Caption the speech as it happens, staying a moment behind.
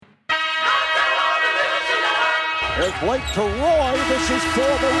Here's Blake to Roy. This is for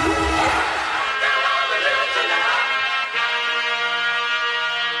the win.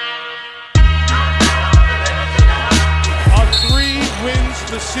 Wins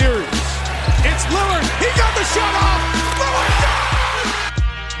the series. It's Lillard. He got the shot off. Lillard!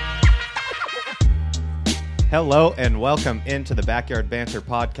 Hello and welcome into the Backyard Banter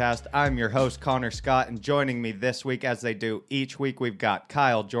podcast. I'm your host, Connor Scott, and joining me this week, as they do each week, we've got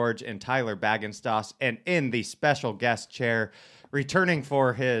Kyle George and Tyler Baggenstoss, and in the special guest chair, returning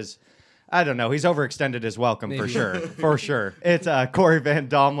for his... I don't know. He's overextended his welcome for sure. For sure. It's Corey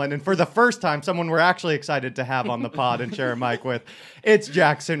VanDomelen. And for the first time, someone we're actually excited to have on the pod and share a mic with, it's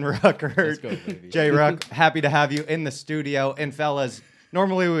Jackson Ruckert. Let's go, baby. Jay Ruck, happy to have you in the studio. And fellas,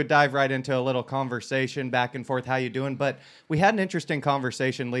 normally we would dive right into a little conversation back and forth, how you doing? But we had an interesting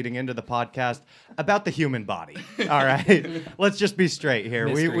conversation leading into the podcast about the human body. All right? Let's just be straight here.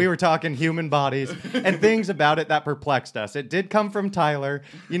 We were talking human bodies and things about it that perplexed us. It did come from Tyler.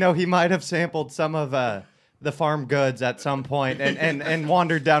 You know, he might have sampled some of the farm goods at some point and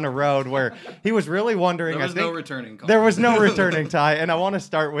wandered down a road where he was really wondering. There was no returning. There was no returning, Ty. And I want to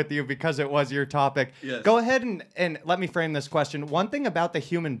start with you because it was your topic. Yes. Go ahead and let me frame this question. One thing about the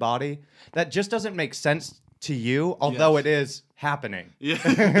human body that just doesn't make sense to you, although it is happening. Yeah,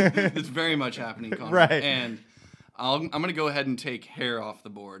 it's very much happening, Connor. Right. And I'm going to go ahead and take hair off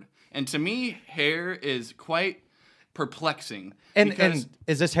the board. And to me, hair is quite perplexing. And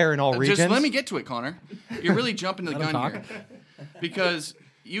is this hair in all regions? Just let me get to it, Connor. You're really jumping the gun here. Because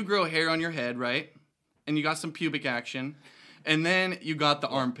you grow hair on your head, right? And you got some pubic action. And then you got the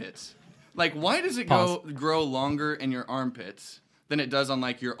armpits. Like, why does it grow longer in your armpits than it does on,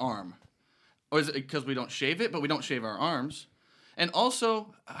 like, your arm? Or is it because we don't shave it, but we don't shave our arms? And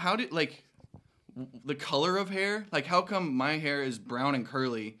also, how do, like, the color of hair? Like, how come my hair is brown and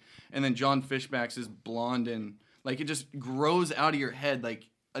curly, and then John Fishback's is blonde and... Like, it just grows out of your head like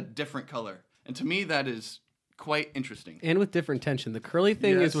a different color. And to me, that is quite interesting. And with different tension. The curly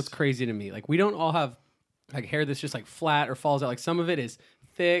thing is what's crazy to me. Like, we don't all have, like, hair that's just, like, flat or falls out. Like, some of it is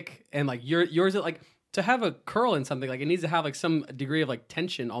thick. And, like, yours, like, to have a curl in something, like, it needs to have, like, some degree of, like,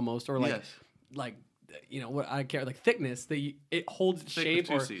 tension almost. Or, like, like you know, what I care, like, thickness. That it holds its shape.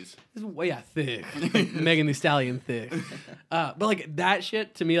 Thick with two C's. Thick. Megan Thee Stallion thick. But, like, that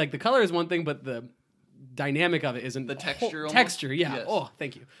shit, to me, like, the color is one thing, but the... dynamic of it isn't the texture. Texture, yeah. Yes. Oh,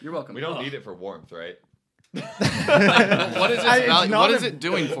 thank you. You're welcome. We don't need it for warmth, right? What is it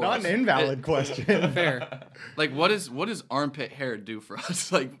doing for not us? Not an invalid question. Fair. Like, what does armpit hair do for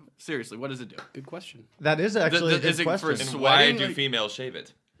us? Like, seriously, what does it do? Good question. That is actually a good is it question. for And why sweating? do females shave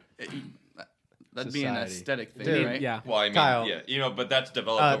it? That'd be an aesthetic thing, Dude, right? Yeah. Well, I mean, Kyle, yeah, you know, but that's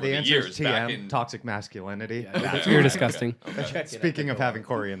developed over the the answer years. is TM, Back in toxic masculinity. Yeah, you're disgusting. Okay. Speaking of having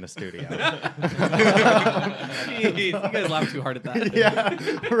Corey in the studio. Jeez, you guys laugh too hard at that. Yeah,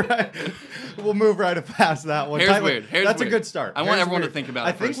 right. We'll move right past that one. Hair's Tyler, weird. That's a good start. I want everyone to think about it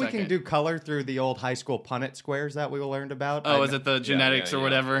I for a think we second. can do color through the old high school Punnett squares that we learned about. Oh, is it the genetics or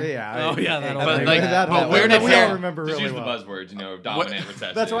whatever? Yeah. Oh, yeah, that But, old like, thing. but where did we hair- all remember Just really use well. the buzzwords, you know, dominant,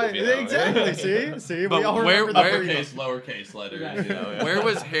 recessive. That's why. You know, Exactly. See, But we all where- remember the where- three. Lowercase letters. You know, Where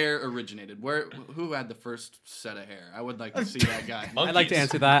was hair originated? Who had the first set of hair? I would like to see that guy. I'd like to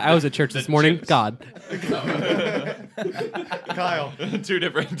answer that. I was at church this morning. chips. God. Kyle. two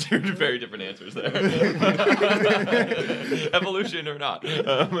very different answers there. Evolution or not.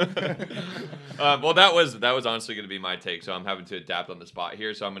 Well, that was honestly going to be my take, so I'm having to adapt on the spot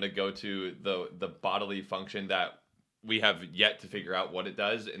here. So I'm going to go to the bodily function that we have yet to figure out what it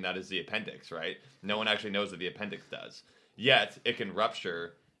does, and that is the appendix, right? No one actually knows what the appendix does. Yet, it can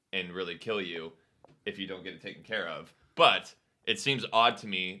rupture and really kill you if you don't get it taken care of. But it seems odd to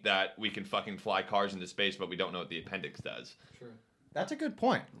me that we can fucking fly cars into space, but we don't know what the appendix does. True. That's a good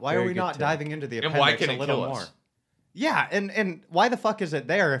point. Why Very are we good not take. diving into the And appendix why can a it little kill more? us? Yeah, and why the fuck is it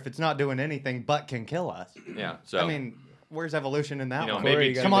there if it's not doing anything but can kill us? Yeah, so... I mean, where's evolution in that you know, one? Corey, maybe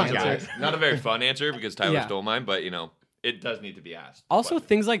you got Come on, an guys. answer. Not a very fun answer because Tyler Yeah. stole mine, but you know, it does need to be asked. Also, But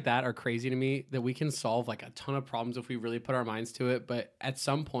things like that are crazy to me that we can solve like a ton of problems if we really put our minds to it. But at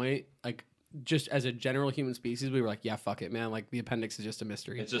some point, like just as a general human species, we were like, yeah, fuck it, man. Like the appendix is just a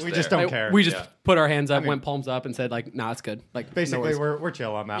mystery. it's just We there. just don't Like, care. We just Yeah. put our hands up, I mean- went palms up, and said like, nah, it's good. Like Basically, no worries. we're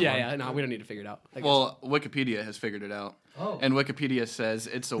chill on that one. yeah, no, we don't need to figure it out. I guess. Well, Wikipedia has figured it out. Oh. And Wikipedia says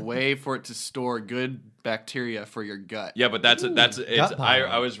it's a way for it to store good bacteria for your gut. Yeah, but that's gut pile.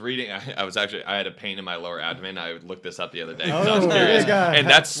 I was reading. I had a pain in my lower abdomen. I looked this up the other day. 'cause Oh, I was curious, big, and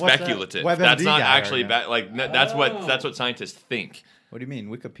that's what's that? speculative. WebMD That's not guy, actually are ya? that's what scientists think. What do you mean?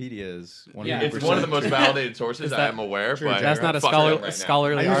 Wikipedia is 100%. Yeah. It's one of the most validated sources. I am aware, but That's not a fuck them right now.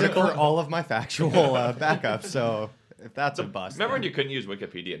 scholarly I use it article. for all of my factual backups. So if that's a bust, Remember when then- you couldn't use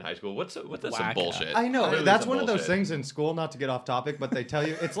Wikipedia in high school? What's some Whack. bullshit? I know Literally that's some one of those bullshit. things in school. Not to get off topic, but they tell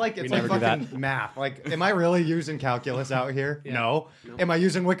you it's like never do fucking math. Like, am I really using calculus out here? No. Am I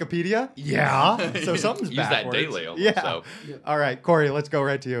using Wikipedia? Yeah. So something's Use that backwards. daily almost, Yeah. so. All right, Corey, let's go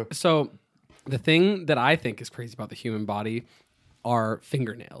right to you. So, the thing that I think is crazy about the human body are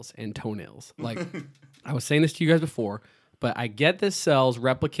fingernails and toenails. Like, I was saying this to you guys before, but I get that cells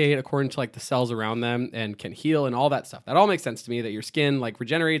replicate according to like the cells around them and can heal and all that stuff. That all makes sense to me, that your skin like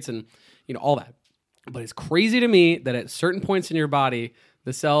regenerates and all that. But it's crazy to me that at certain points in your body,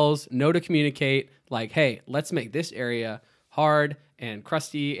 the cells know to communicate like, hey, let's make this area hard and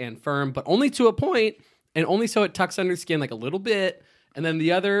crusty and firm, but only to a point, and only so it tucks under the skin like a little bit. And then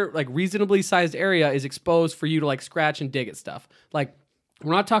the other like reasonably sized area is exposed for you to like scratch and dig at stuff. Like,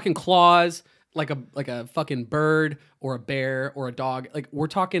 we're not talking claws like a fucking bird or a bear or a dog. Like, we're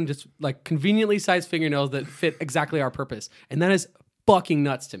talking just like conveniently sized fingernails that fit exactly our purpose. And that is fucking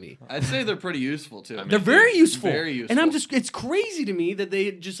nuts to me. I'd say they're pretty useful too. They're very useful. Very useful. And I'm just, it's crazy to me that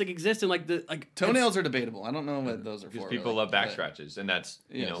they just like exist and like the like Toenails are debatable. I don't know what those are for. Because people really, love back but- scratches, and that's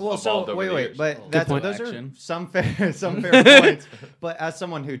Yeah. Well, evolved so over the wait, years. but that's, point. those Action. are some fair points. But as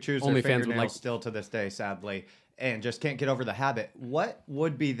someone who chews Only their fans would fingernails like- still to this day, sadly, and just can't get over the habit, what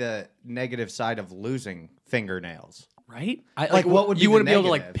would be the negative side of losing fingernails? right? Like, what would be you the wouldn't be able to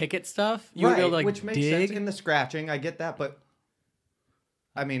like negative? pick at stuff? You wouldn't be able to like which makes dig? sense in the scratching. I get that, but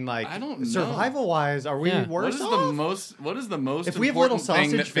I mean, like, I don't know. survival-wise, are we Yeah. What worse is off? What is the most If we have little important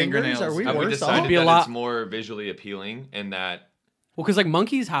thing that sausage fingers, fingernails are we Have we worse decided off? Be a that lot- it's more visually appealing and that Well, because like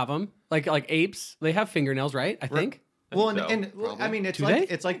monkeys have them, like apes, they have fingernails, right? I think. Well, so, I mean, it's Do like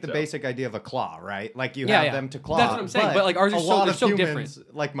they? it's like the So. basic idea of a claw, right? Like you Yeah, have yeah. them to claw. That's what I'm saying, but, like, ours are a so- lot they're of so humans,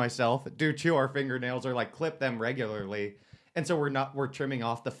 different. like myself, do chew our fingernails or like clip them regularly, and so we're trimming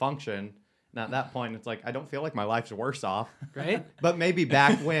off the function. And at that point, it's like I don't feel like my life's worse off, Right? But maybe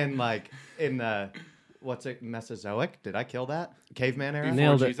back when, like in the Mesozoic? Did I kill that? Caveman era?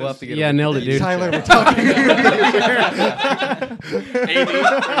 Nailed it. Jesus. We'll have to get Yeah, a nailed it, dude. Tyler, we're talking.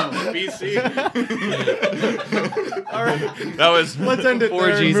 BC. All right, that was let's end it Before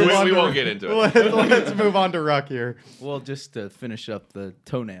there. and Jesus. move on We to- won't get into it. Let's move on to Ruck here. Well, just to finish up the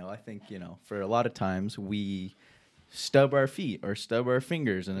toenail, I think, for a lot of times we stub our feet or stub our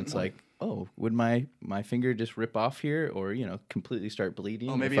fingers, and it's like, oh, would my finger just rip off here or, completely start bleeding?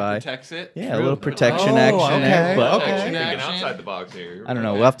 Oh, maybe if it I, protects it. Yeah, a little protection Oh, action there. okay, But okay. Thinking Action. outside the box here. I don't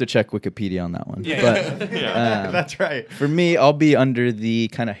know. We'll have to check Wikipedia on that one. But That's right. for me, I'll be under the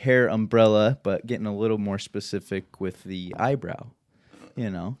kind of hair umbrella, but getting a little more specific with the eyebrow.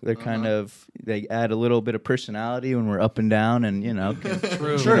 They're kind of, they add a little bit of personality when we're up and down, and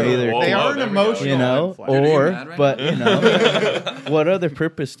True. either Whoa, They are an there we go. emotional inflex. Dude, are you or mad right but what other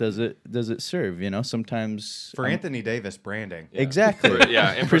purpose does it serve? Sometimes For Anthony Davis branding. exactly.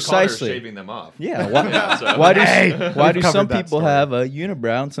 And for Precisely. Connor shaving them off. Yeah. Why, Yeah, so- why do we've some covered that people story. have a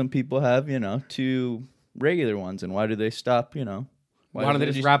unibrow and some people have two regular ones, and why do they stop? Why don't they is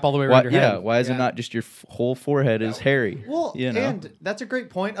it just wrap all the way around your head? Why is Yeah. it not just your whole forehead is hairy? Well, and that's a great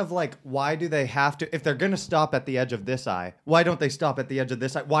point of like, why do they have to, if they're going to stop at the edge of this eye, why don't they stop at the edge of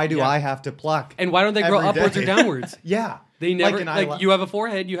this eye? Why do Yeah. I have to pluck? And why don't they grow every upwards day? or downwards? Yeah. They never an like eyela- you have a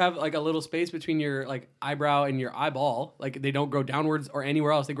forehead, you have like a little space between your like eyebrow and your eyeball. Like they don't grow downwards or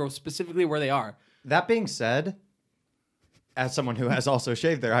anywhere else. They grow specifically where they are. That being said, as someone who has also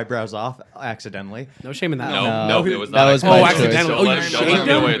shaved their eyebrows off accidentally, No shame in that. No, it was that not. was Oh, my choice. accidental. Don't Oh, let you him- don't let shaved him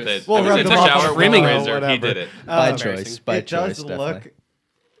get them? away with it. We'll It was rub in them the off shower with with trimming the or razor. He whatever. did it. By embarrassing. choice. By it choice. does Definitely. look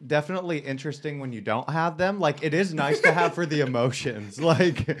definitely interesting when you don't have them. Like it is nice to have for the emotions.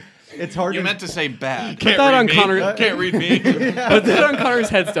 Like it's hard You to meant to say bad. Put that on Connor. Can't read me. Put that on Connor's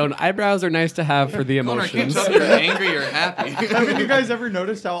headstone. Eyebrows are nice to have for the Connor, I can't emotions. tell if you're angry or happy. Haven't you guys ever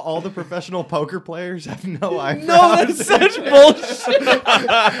noticed how all the professional poker players have no eyebrows? No, that's such bullshit.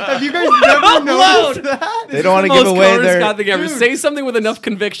 Have you guys never noticed that? They don't want to Most give away Connor their. Scott thing ever. Dude. Say something with enough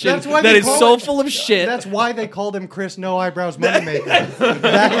conviction That's why that they is call so it- full of shit. That's why they called him Chris No Eyebrows Moneymaker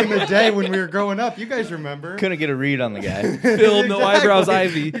back in the day when we were growing up. You guys remember? Couldn't get a read on the guy. Phil, no eyebrows,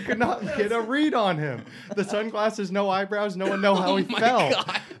 Ivy. You could not get a read on him. The sunglasses, no eyebrows. No one know how he felt.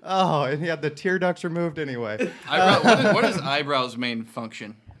 God. Oh, and he had the tear ducts removed anyway. What is eyebrows' main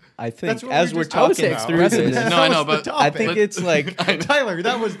function? I think That's what as we we're just talked talking about. through this, That No, I was know, the but I topic. think it's like Tyler,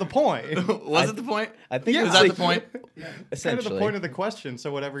 that was the point. Was it the point? I think Yeah. it's Is that like, the point? Kind of essentially. the point of the question.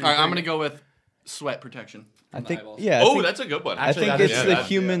 So whatever. You All right, I'm bring- gonna go with sweat protection. I on the think eyeballs. yeah. I Oh, think, that's a good one. I think that it's is the good.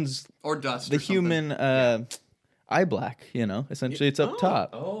 humans, Or dust. the or something. human eye black. Essentially it's up top.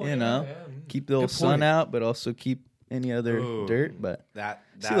 Oh, keep the old sun out, but also keep any other dirt. But That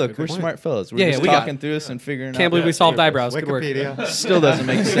see, look, we're smart fellas. We're Yeah, just we got talking through this and figuring out. Can't believe we solved eyebrows. Good work. Wikipedia. Still doesn't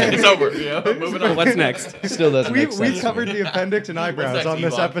make sense. It's over. Moving on. What's next? Still doesn't make We've sense. covered the appendix and eyebrows next, on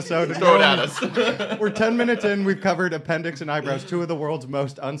this Elon? episode. and Throw it we're at only- us. We're 10 minutes in. We've covered appendix and eyebrows, two of the world's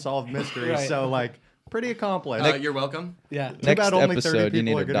most unsolved mysteries. Right. So, pretty accomplished. You're welcome. Yeah. Too Next bad only 30 episode, you people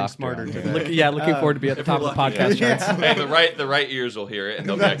need are a getting doctor smarter on today. here. Looking forward to be at the top of the podcast charts. Hey, the right ears will hear it, and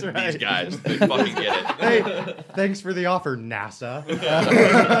they'll be like, That's these right. guys, they fucking get it. Hey, thanks for the offer, NASA.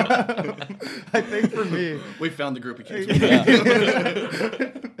 I think for me, We found the group of kids.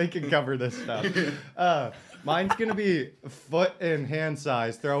 they can cover this stuff. Mine's going to be foot and hand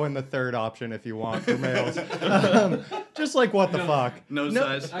size. Throw in the third option if you want for males. Just like, what the fuck? Nose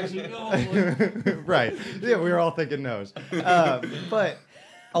No- size. Right. Yeah, we were all thinking nose. But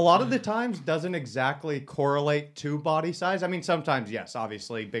a lot of the times doesn't exactly correlate to body size. I mean, sometimes, yes,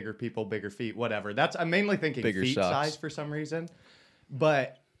 obviously, bigger people, bigger feet, whatever. I'm mainly thinking Bigger feet socks. size for some reason.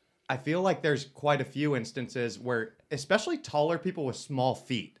 But I feel like there's quite a few instances where, especially taller people with small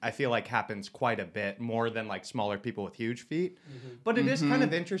feet, I feel like happens quite a bit more than like smaller people with huge feet. But it is kind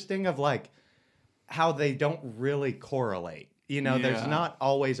of interesting of like how they don't really correlate. There's Yeah. not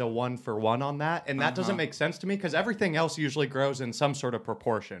always a 1-for-1 on that. And that doesn't make sense to me because everything else usually grows in some sort of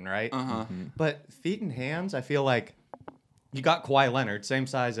proportion, right? But feet and hands, I feel like you got Kawhi Leonard, same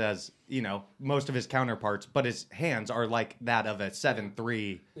size as, most of his counterparts, but his hands are like that of a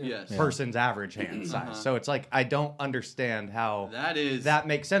 7'3" Yes. person's average hand size. So it's like, I don't understand how That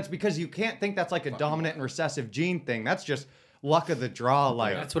makes sense because you can't think that's like a dominant and recessive gene thing. That's just luck of the draw.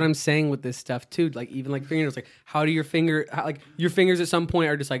 Like, That's what I'm saying with this stuff too. Like even like fingernails, like how do your fingers at some point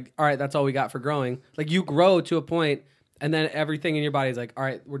are just like, all right, that's all we got for growing. Like you grow to a point, and then everything in your body is like, all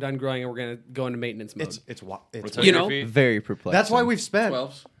right, we're done growing, and we're gonna go into maintenance mode. it's What's You know? your feet? Very perplexing. that's why we've spent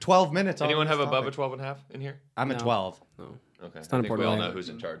 12s. 12 minutes on Anyone this have above a topic. 12 and a half in here? I'm a No. 12. No. Okay. not I think we important all to know me. who's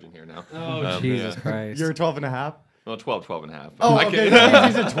in charge in here now. Oh Jesus Christ! You're a 12 and a half? Well, 12 and a half. Oh, I okay. can-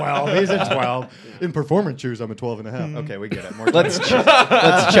 He's a 12. He's a 12. In performance shoes, I'm a 12 and a half. Okay, we get it. More Let's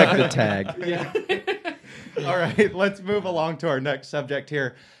check the tag. All right, let's move along to our next subject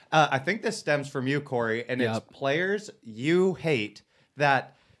here. I think this stems from you, Corey, and it's Yep. players you hate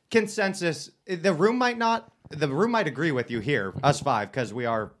that consensus. The room might agree with you here, us five, because we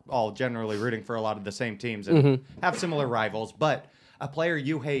are all generally rooting for a lot of the same teams and have similar rivals. But a player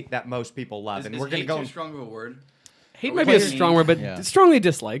you hate that most people love, and we're going to go too strong of a word. Hate might be a strong word, but Yeah. strongly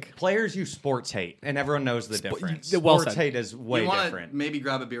dislike. players you sports hate, and everyone knows the difference. well Sports said. hate is way you want to different. maybe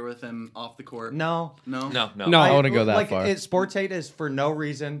grab a beer with him off the court? No, No? No. No. I wouldn't go that like, far. Sports hate is for no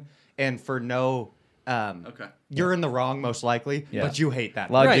reason and for no. Okay. You're in the wrong, most likely, Yeah. but you hate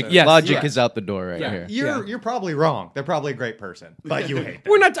that. Logic, Right, yes, logic yes. is out the door right Yeah. here. You're probably wrong. They're probably a great person, but you hate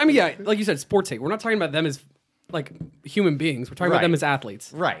them. We're not. I mean, yeah, like you said, sports hate. We're not talking about them as like human beings. We're talking about Right. them as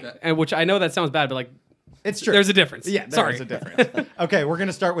athletes. Right. And which I know that sounds bad, but like It's true. there's a difference. Yeah, Sorry. there's a difference. Okay, we're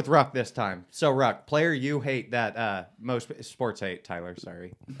gonna start with Ruck this time. So Ruck, player you hate that most sports hate. Tyler,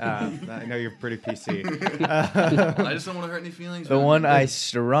 sorry. I know you're pretty PC. I just don't want to hurt any feelings. The man. one I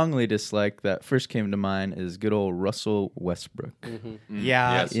strongly dislike that first came to mind is good old Russell Westbrook.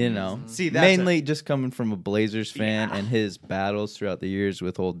 Yeah. Yes. You know, See, that's mainly just coming from a Blazers fan Yeah. and his battles throughout the years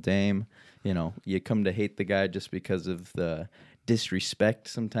with old Dame. You know, you come to hate the guy just because of the disrespect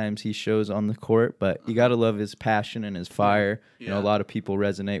sometimes he shows on the court, but you got to love his passion and his fire. You know, a Yeah. lot of people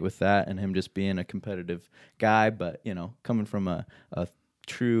resonate with that and him just being a competitive guy, but, you know, coming from a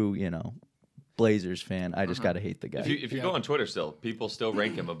true, you know, Blazers fan, I just got to hate the guy. If you go on Twitter still, people still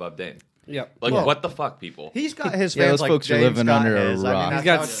rank him above Dame. Yep. Like, Well- what the fuck, people? He's got his Yeah, fans those like folks are James living got under a his. I mean, rock. that's He's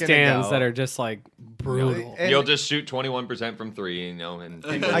got how it's gonna stands go. that are just like brutal. And He'll just shoot 21% from three, you know, and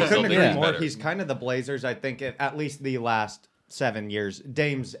people I will still couldn't think agree he's more. better. He's kind of the Blazers. I think at least the last 7 years,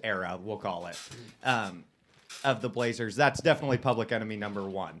 Dame's era, we'll call it, of the Blazers. That's definitely public enemy number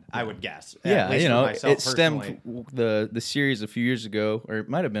one, I would guess. At Yeah, least you for know, myself it stemmed personally. the series a few years ago, or it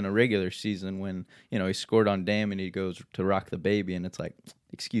might have been a regular season when, you know, he scored on Dame and he goes to rock the baby, and it's like,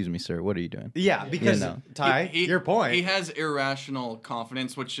 excuse me, sir, what are you doing? Yeah, because You know. Ty, your point. He has irrational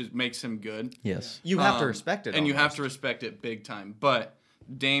confidence, which makes him good. Yes. you have to respect it, and you have almost. to respect it big time. But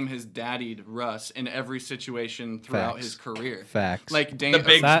Dame has daddied Russ in every situation throughout Facts. his career. Facts. Like Dame, the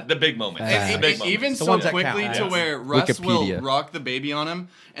big moments. Facts. The and big moments. even The so ones that quickly count, to yes. where Russ will Wikipedia. rock the baby on him,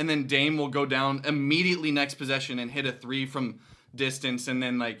 and then Dame will go down immediately next possession and hit a three from distance, and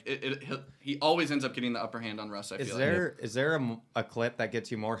then like he always ends up getting the upper hand on Russ. I feel like. Is there a clip that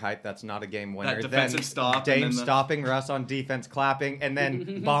gets you more hype that's not a game winner That defensive than stop, Dame and then stopping Russ on defense, clapping, and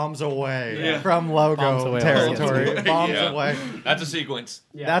then bombs away from logo Bombs away. territory? Bombs Yeah. away. That's a sequence.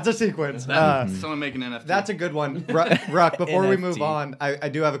 That's a sequence. Someone make an NFT. That's a good one. Ruck, before we move NFT. on, I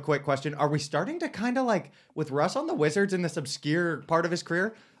do have a quick question. Are we starting to kind of like, with Russ on the Wizards in this obscure part of his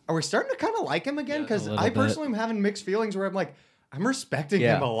career, are we starting to kind of like him again? Because little I bit. personally am having mixed feelings where I'm like, I'm respecting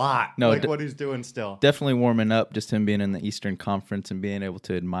Yeah. him a lot. No, like what he's doing still. Definitely warming up, just him being in the Eastern Conference and being able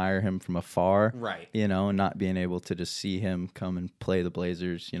to admire him from afar. Right. You know, and not being able to just see him come and play the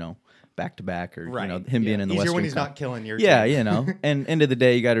Blazers, you know, back to back, or Right. you know, him being in the Easier Western when he's Con- not killing your Yeah, team. you know. And end of the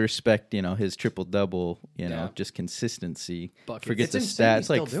day, you got to respect, you know, his triple double. You know, Yeah. just consistency. Buckets. Forget It's the insane he's stats.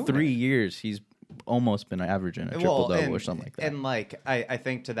 Like still doing 3 it. years, he's almost been averaging a triple double or something like that. And like I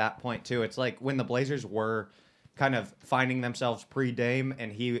think to that point too, it's like when the Blazers were kind of finding themselves pre-Dame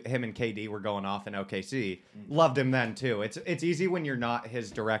and him and KD were going off in OKC. Loved him then too. It's easy when you're not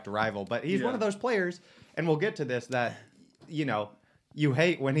his direct rival, but he's one of those players, and we'll get to this, that you know you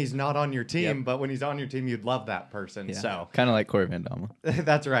hate when he's not on your team, Yep. but when he's on your team, you'd love that person. Yeah. So Kind of like Corey VanDomelen.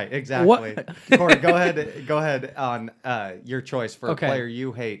 that's right, exactly. What? Corey, go ahead on your choice for Okay. a player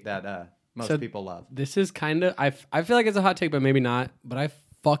you hate that most So- people love. This is kind of I feel like it's a hot take, but maybe not. But I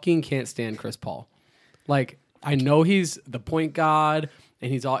fucking can't stand Chris Paul. Like I know he's the point guard,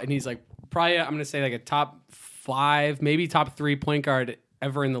 and he's like probably I'm gonna say like a top 5, maybe top 3 point guard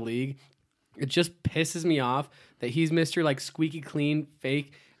ever in the league. It just pisses me off that he's Mr. like squeaky clean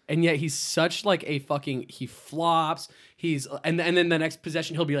fake, and yet he's such like a fucking he flops. He's and then the next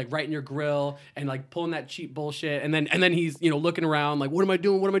possession he'll be like right in your grill and like pulling that cheap bullshit, and then he's looking around like what am I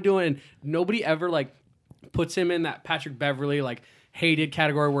doing, and nobody ever like puts him in that Patrick Beverly like hated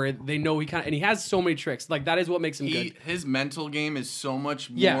category where they know and he has so many tricks, like that is what makes him good. His mental game is so much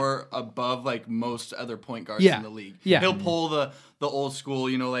Yeah. more above like most other point guards Yeah. in the league. Yeah. He'll pull the old school,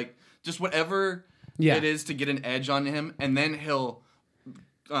 like just whatever Yeah. it is to get an edge on him, and then he'll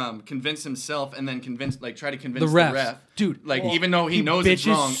convince himself, and then try to convince The the refs. ref, Dude, Like well, even though he he knows it's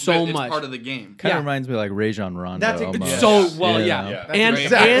bitches wrong, so but much. it's part of the game. Kind Yeah. of reminds me like Rajon Rondo. That's almost. So Yes. well, You yeah, know? Yeah. and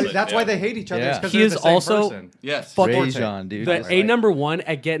Exactly. and That's why they hate each other. Yeah. Because He they're is the same also- person. Yes. fucking Rajon, dude. the Right. A#1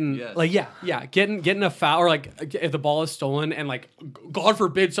 at getting Yes. getting a foul, or like if the ball is stolen, and like God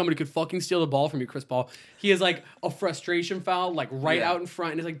forbid somebody could fucking steal the ball from you, Chris Paul. He is like a frustration foul, like right out in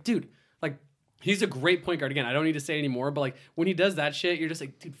front, and it's like, dude, like he's a great point guard. Again, I don't need to say anymore, but like when he does that shit, you're just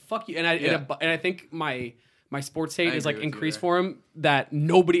like, dude, fuck you. And I think my sports hate I is like agree with you increased there. for him, that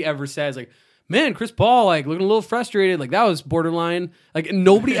nobody ever says like, man, Chris Paul like looking a little frustrated, like that was borderline. Like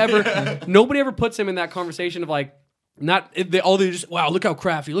nobody ever puts him in that conversation of like, not they just, wow, look how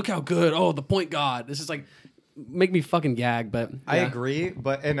crafty, look how good, oh, the point guard. This is like make me fucking gag. But I yeah. agree,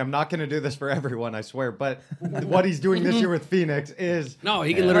 and I'm not going to do this for everyone, I swear. But what he's doing this year with Phoenix is No,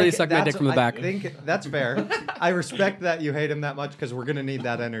 he can literally like, suck my that's- dick from the back. I think that's fair. I respect that you hate him that much because we're going to need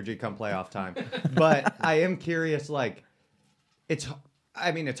that energy come playoff time. But I am curious, like it's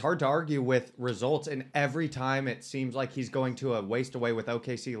hard to argue with results, and every time it seems like he's going to a waste away with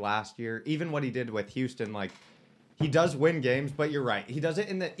OKC last year. Even what he did with Houston, like. He does win games, but you're right. He does it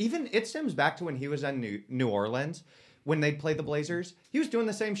even it stems back to when he was in New Orleans, when they played the Blazers. He was doing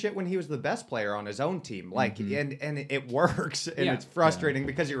the same shit when he was the best player on his own team. Like, and it works, and Yeah. it's frustrating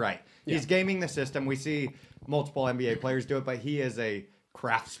because you're right. He's gaming the system. We see multiple NBA players do it, but he is a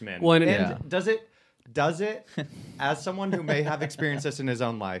craftsman. Well, and- and does it, as someone who may have experienced this in his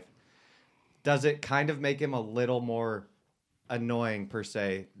own life, does it kind of make him a little more annoying per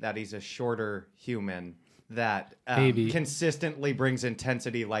se that he's a shorter human that Maybe. consistently brings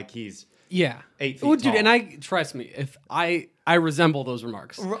intensity like he's Yeah. 8 feet Well, dude, tall. and I trust me, if I resemble those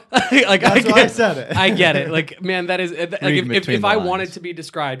remarks. like That's why I said it. I get it. Like, man, that is like Read if between I the wanted lines. to be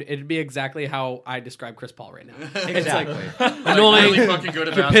described, it'd be exactly how I describe Chris Paul right now. It's Exactly. like annoying. Really fucking good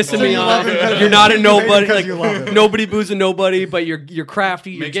at You're basketball. pissing me you off. love him because- You're not a you hate him nobody. because Like you love him. nobody boos a nobody, but you're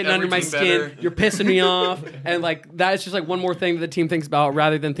crafty. You're Makes getting under my every team skin. better. You're pissing me off, and like that's just like one more thing that the team thinks about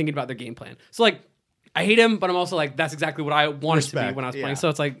rather than thinking about their game plan. So like. I hate him, but I'm also like, that's exactly what I wanted to be Respect, when I was yeah. playing. So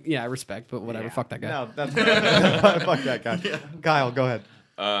it's like, yeah, respect, but whatever. Yeah. Fuck that guy. No, that's fuck that guy. Kyle, go ahead.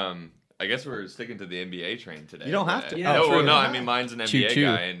 I guess we're sticking to the NBA train today. You don't have to. Yeah, no, true. well, no, I mean mine's an NBA Choo-choo.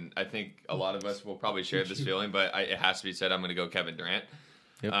 guy, and I think a lot of us will probably share this feeling, but it has to be said. I'm going to go Kevin Durant.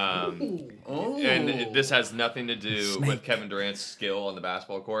 Yep. And this has nothing to do with Kevin Durant's skill on the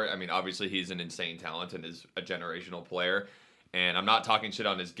basketball court. I mean, obviously he's an insane talent and is a generational player. And I'm not talking shit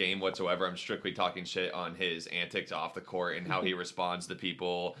on his game whatsoever. I'm strictly talking shit on his antics off the court and how he responds to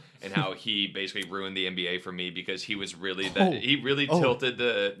people and how he basically ruined the NBA for me because he was really tilted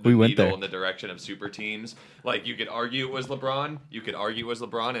the needle in the direction of super teams. Like, you could argue it was LeBron.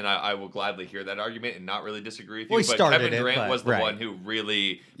 And I will gladly hear that argument and not really disagree with you. But Kevin Durant was the one who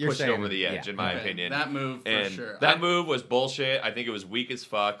really pushed it over the edge, in my opinion. That move, for sure. That move was bullshit. I think it was weak as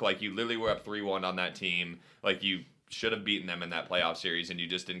fuck. Like, you literally were up 3-1 on that team. Like, you should have beaten them in that playoff series, and you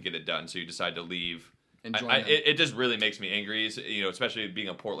just didn't get it done. So you decided to leave. It just really makes me angry. Especially being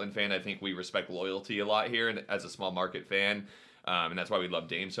a Portland fan, I think we respect loyalty a lot here, and as a small market fan, and that's why we love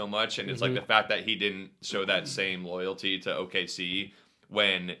Dame so much. And it's like the fact that he didn't show that same loyalty to OKC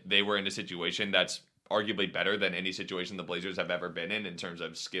when they were in a situation that's arguably better than any situation the Blazers have ever been in terms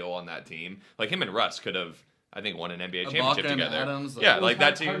of skill on that team. Like, him and Russ could have, I think, won an NBA championship together. Adams,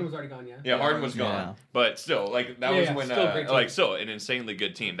 that team. Harden was already gone, Harden was gone. But still, like, that was when, still an insanely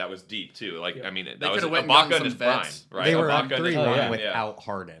good team. That was deep, too. Like, I mean, that was Ibaka in his prime, right? They were on 3-1 without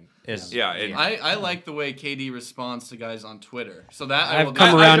Harden. I like the way KD responds to guys on Twitter. So that I've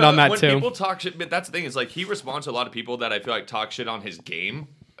come around on that, when too. When people talk shit, but that's the thing, is, like, he responds to a lot of people that I feel like talk shit on his game.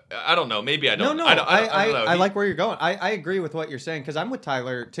 I don't know. Maybe I don't. No, I don't know. I like where you're going. I agree with what you're saying, because I'm with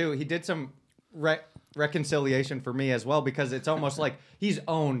Tyler, too. He did some reconciliation for me as well, because it's almost like he's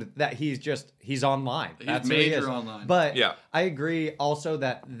owned that he's online. That's major online. But I agree also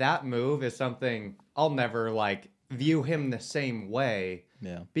that move is something I'll never like view him the same way.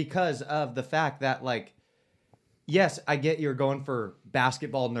 Yeah. Because of the fact that, like, yes, I get you're going for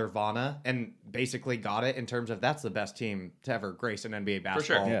basketball nirvana and basically got it in terms of that's the best team to ever grace an NBA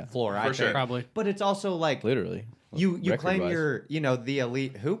basketball floor. I think. Probably. But it's also like literally you claim you're the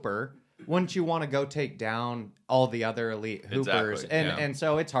elite hooper. Wouldn't you want to go take down all the other elite hoopers? Exactly, and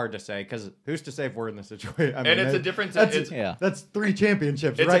so it's hard to say, because who's to say if we're in this situation? I mean, and it's a difference. That's 3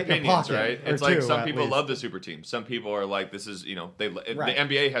 championships it's right opinions, in a pocket. Right? It's like two, some people least. love the super team. Some people are like, this is, the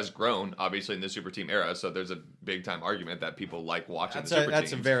NBA has grown, obviously, in the super team era. So there's a big time argument that people like watching the super teams.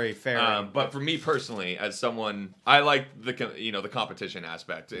 That's a very fair. But for me personally, as someone, I like the competition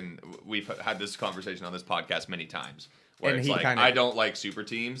aspect. And we've had this conversation on this podcast many times where it's like, I don't like super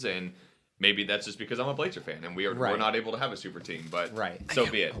teams, and maybe that's just because I'm a Blazer fan and we're not able to have a super team, but so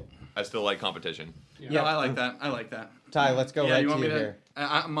be it. I still like competition. Yeah, I like that. Ty, let's go right to you here.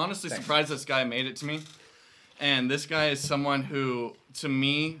 I'm honestly surprised this guy made it to me. And this guy is someone who, to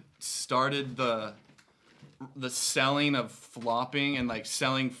me, started the selling of flopping and like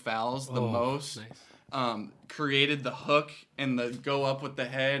selling fouls the most. Nice. Created the hook and the go up with the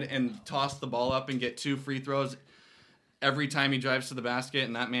head and toss the ball up and get 2 free throws every time he drives to the basket,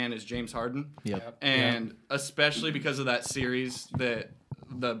 and that man is James Harden. Yep. And especially because of that series that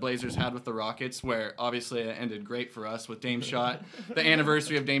the Blazers had with the Rockets, where obviously it ended great for us with Dame Shot. The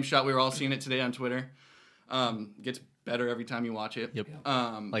anniversary of Dame Shot, we were all seeing it today on Twitter. Gets better every time you watch it. Yep.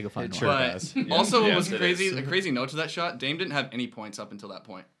 Like a fun it sure does. Also, what was a crazy note to that shot, Dame didn't have any points up until that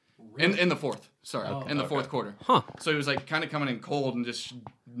point. Really? In the fourth. Sorry. In the fourth quarter. Huh. So he was like kind of coming in cold and just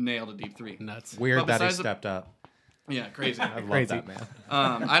nailed a deep 3. Nuts. Weird that he stepped up. Yeah, crazy. I love that, man.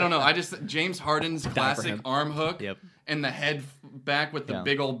 I don't know. James Harden's classic arm hook and the head back with the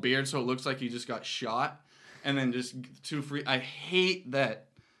big old beard, so it looks like he just got shot, and then just 2 free. I hate that.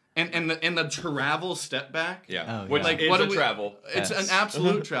 And the travel step back. Yeah. Which, like, what is a travel? It's an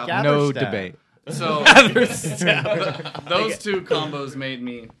absolute travel. No debate. So those 2 combos made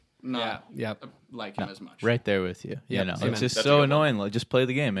me not like him as much. Right there with you. Yep. It's just so annoying. Like, just play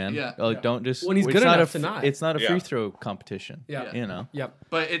the game, man. Yeah. Like, don't just. When he's good enough to not. It's not a free throw competition. Yeah. You know. Yep.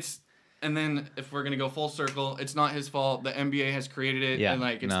 But and then if we're gonna go full circle, it's not his fault. The NBA has created it, and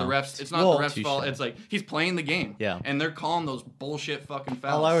like it's the refs. It's not the refs' fault. It's like he's playing the game. Yeah. And they're calling those bullshit fucking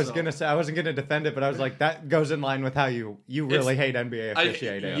fouls. All I was gonna say, I wasn't gonna defend it, but I was like, that goes in line with how you really hate NBA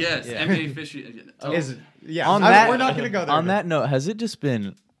officiating. NBA officiating. We're not gonna go there. On that note, has it just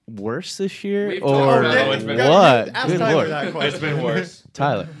been worse this year, We've or talked about what? Ask Good Tyler lord, that question. It's been worse.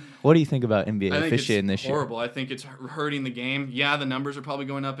 Tyler. What do you think about NBA I think officiating it's this year? horrible. I think it's hurting the game. Yeah, the numbers are probably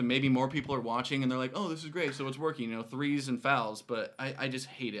going up, and maybe more people are watching, and they're like, "Oh, this is great, so it's working." Threes and fouls. But I just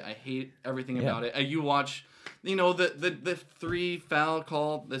hate it. I hate everything about it. You watch, the 3 foul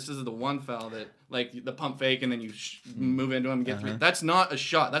call. This is the 1 foul that, like, the pump fake, and then you move into him and get 3. That's not a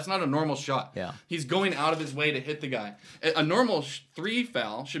shot. That's not a normal shot. Yeah. He's going out of his way to hit the guy. A normal 3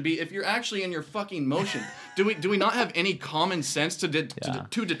 foul should be if you're actually in your fucking motion. Do we not have any common sense to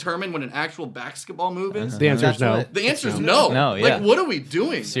determine what an actual basketball move is? The answer is no. The answer is no. No, yeah. Like, what are we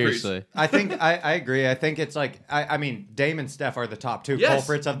doing? Seriously. I think I agree. I think it's like I mean, Dame and Steph are the top 2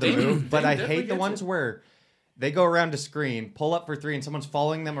 culprits of the move, but I hate the ones where They go around a screen, pull up for 3, and someone's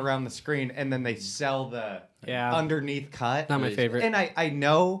following them around the screen, and then they sell the underneath cut. Not my favorite. And I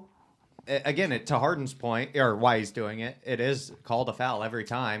know, again, to Harden's point, or why he's doing it, it is called a foul every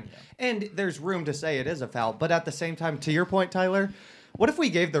time. Yeah. And there's room to say it is a foul. But at the same time, to your point, Tyler, what if we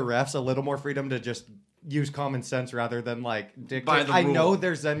gave the refs a little more freedom to just use common sense rather than like dictate? I know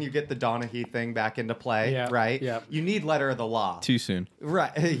there's then you get the Donaghy thing back into play, right? Yeah. You need letter of the law. Too soon.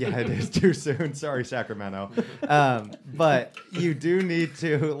 Right. Yeah, it is too soon. Sorry, Sacramento. But you do need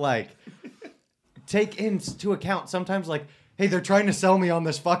to like take into account sometimes like, hey, they're trying to sell me on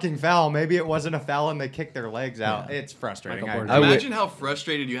this fucking foul. Maybe it wasn't a foul and they kicked their legs out. Yeah. It's frustrating. Imagine how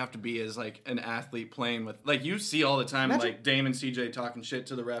frustrated you have to be as like an athlete playing with, like you see all the time, like Dame and CJ talking shit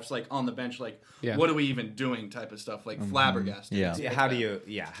to the refs, like on the bench, like what are we even doing type of stuff, like flabbergasted. Yeah. How do you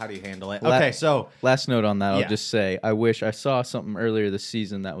handle it? Okay, so last note on that, I'll just say I wish I saw something earlier this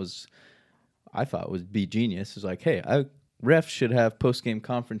season that I thought would be genius. It's like, hey, refs should have post-game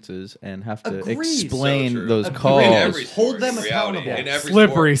conferences and have to explain those calls. Hold them accountable. In every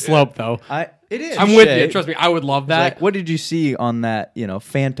Slippery slope, though. It is. I'm with you. Trust me, I would love that. Like, what did you see on that,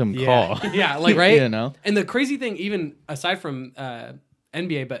 phantom call? Yeah, like, right? And the crazy thing, even aside from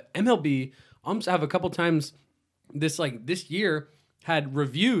NBA, but MLB, umps have a couple times this year had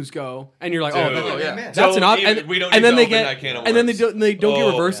reviews go, and you're like, that's an option. We don't and then need they to open that can of and then worms. they don't get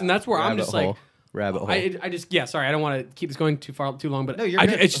reversed, and that's where I'm just like. Rabbit hole. I just sorry, I don't want to keep this going too long, but no,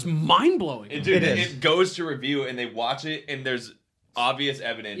 it's just mind blowing. It goes to review and they watch it and there's obvious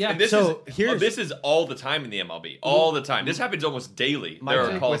evidence. Yeah. And this is all the time in the MLB. All the time. This happens almost daily. There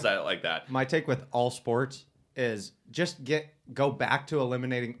are calls like that. My take with all sports is just go back to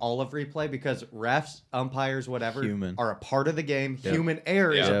eliminating all of replay because refs, umpires, whatever are a part of the game. Yep. Human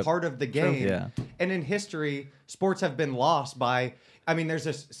error is a part of the game. Yeah. And in history, sports have been lost by there's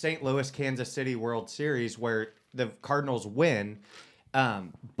this St. Louis, Kansas City World Series where the Cardinals win,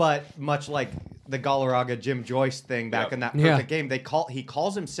 but much like the Galarraga Jim Joyce thing back in that perfect game, he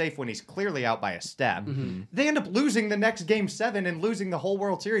calls him safe when he's clearly out by a step. Mm-hmm. They end up losing the next Game 7 and losing the whole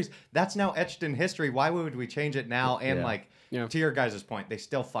World Series. That's now etched in history. Why would we change it now? And to your guys' point, they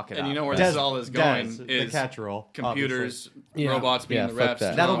still fuck it up. And you know where this all is going is the catch rule. Computers, robots being the refs.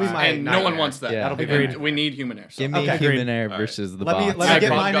 That'll be my and no one wants that. That'll be great. We need human error. Give me human error versus the bots. Let me get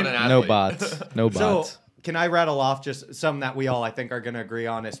mine in. No bots. No bots. So, can I rattle off just some that we all, I think, are going to agree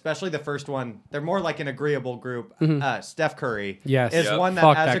on, especially the first one? They're more like an agreeable group. Steph Curry is one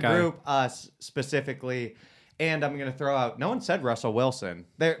that as a group, us specifically, and I'm going to throw out, no one said Russell Wilson,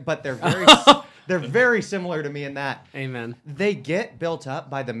 but they're very they're very similar to me in that. Amen. They get built up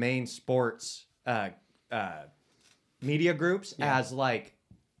by the main sports media groups as like,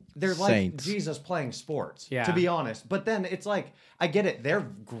 they're Saints. like Jesus playing sports, to be honest. But then it's like, I get it. They're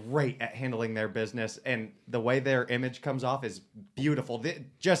great at handling their business, and the way their image comes off is beautiful.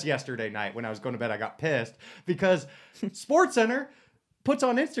 Just yesterday night when I was going to bed, I got pissed because SportsCenter puts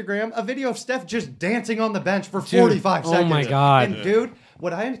on Instagram a video of Steph just dancing on the bench for 45 seconds. Oh, my God. And, dude,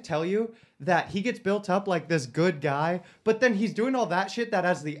 what I tell you, that he gets built up like this good guy, but then he's doing all that shit that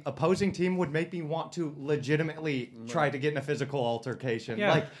as the opposing team would make me want to legitimately try to get in a physical altercation.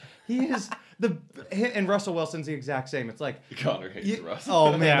 Yeah. Like, he is and Russell Wilson's the exact same. It's like Connor hates Russell.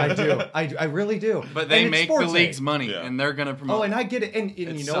 Oh man, I do. I really do. But they make the league's money, and they're gonna promote. Oh, and I get it. And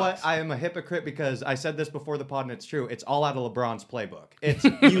you know what? I am a hypocrite because I said this before the pod, and it's true. It's all out of LeBron's playbook. It's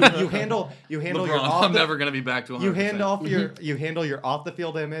you handle LeBron, your. I'm never gonna be back to 100%. You handle your off the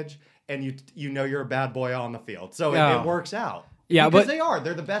field image, and you know you're a bad boy on the field. So it works out. Yeah, because but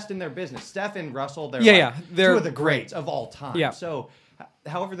they're the best in their business. Steph and Russell, they're two of the greats of all time. Yeah. So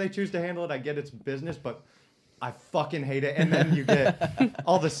however they choose to handle it, I get it's business, but I fucking hate it. And then you get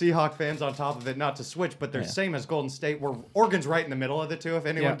all the Seahawk fans on top of it, not to switch, but they're same as Golden State, where Oregon's right in the middle of the two, if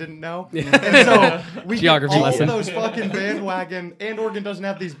anyone didn't know. And so we Geography get all lesson. of those fucking bandwagon, and Oregon doesn't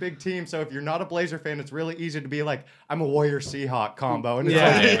have these big teams, so if you're not a Blazer fan, it's really easy to be like, I'm a Warrior-Seahawk combo. And it's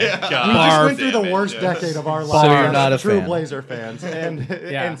like, we just went through the worst decade of our lives. So you're not a true fan. Blazer fans and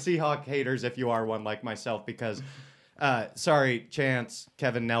Seahawk haters if you are one like myself, because sorry, Chance,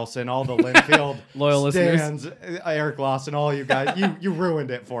 Kevin Nelson, all the Linfield loyal stands, Eric Lawson, all you guys, you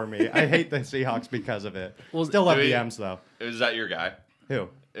ruined it for me. I hate the Seahawks because of it. Still love the M's though. Is that your guy? Who?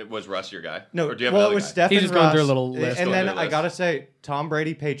 It was Russ your guy? No, or do you have well, another it was guy? Steph He's and just going Russ, through a little list. and then I gotta say, Tom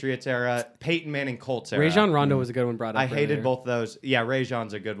Brady Patriots era, Peyton Manning Colts era. Rajon Rondo was a good one brought up. I hated earlier. both of those. Yeah,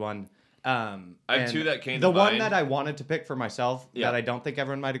 Rajon's a good one. I have two that came to The one mind. that I wanted to pick for myself that I don't think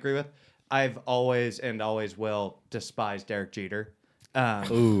everyone might agree with, I've always and always will despise Derek Jeter.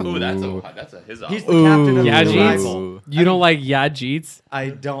 Ooh, that's a his. He's the captain of the Jeets. rival. You don't like Jeets? I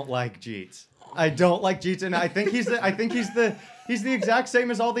don't like Jeets. I don't like Jeter. And I think he's the exact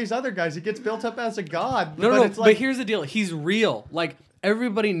same as all these other guys. He gets built up as a god. No. It's like, But here's the deal. He's real. Like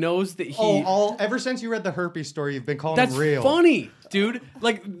everybody knows that he. Ever since you read the herpes story, you've been calling That's him real. funny, dude.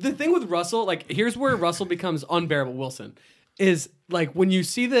 Like the thing with Russell, like here's where Russell becomes unbearable. Wilson is like when you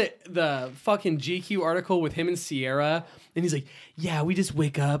see the fucking GQ article with him and Sierra, and he's like, "Yeah, we just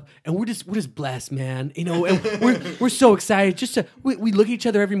wake up and we're just blessed, man. You know, and we're so excited. Just to we look at each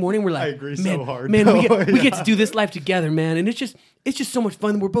other every morning. We're like, I agree man, so hard. man, No, we get to do this life together, man. And it's just so much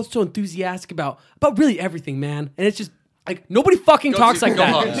fun. We're both so enthusiastic about really everything, man. And it's just." Like nobody fucking talks like that.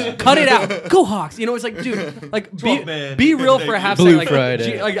 Hawks. Cut it out. Go Hawks. You know, it's like, dude, like be real for a half Blue second. Like,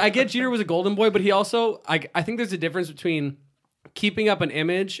 Friday. Like I get Jeter was a golden boy, but he also I think there's a difference between keeping up an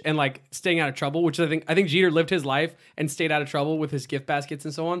image and like staying out of trouble, which I think Jeter lived his life and stayed out of trouble with his gift baskets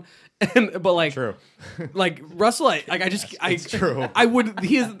and so on. But like, True. like Russell, it's true.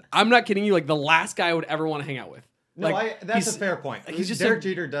 I'm not kidding you. Like the last guy I would ever want to hang out with. No, Like, that's a he's- fair point. he's just Derek a-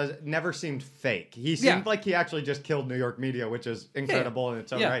 Jeter never seemed fake. He seemed Yeah. like he actually just killed New York media, which is incredible in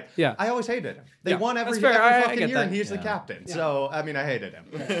its own Yeah. right. Yeah. I always hated him. They Yeah. won That's every fair. I fucking get year, that. and he's the captain. So I mean, I hated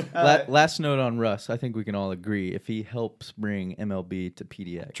him. Last note on Russ. I think we can all agree if he helps bring MLB to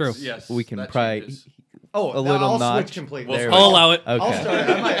PDX, True. Yes, we can that probably changes. A little I'll notch. switch completely. There we I'll go. allow it. Okay. I'll start.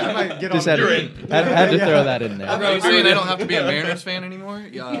 I might get Just on. had to throw that in there. Are you saying I don't have to be a Mariners fan anymore?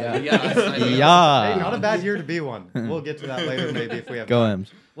 Yeah. Hey, Yeah. not a bad year to be one. We'll get to that later, maybe if we have Go time.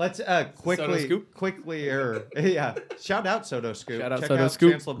 Ems. Let's Soto Scoop? quickly, shout out Soto Scoop. Shout out Check Soto out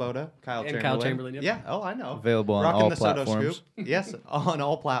Scoop. Chance Loboda, Kyle And Chamberlain. Kyle Chamberlain, yep. Yeah, I know. Available on Rocking all the Soto platforms. Scoop. Yes, on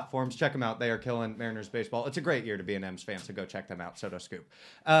all platforms. Check them out. They are killing Mariners baseball. It's a great year to be an M's fan, so go check them out. Soto Scoop.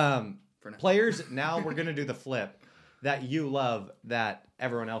 Players. Now we're gonna do the flip that you love that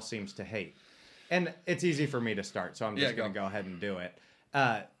everyone else seems to hate, and it's easy for me to start, so I'm just gonna go ahead and do it.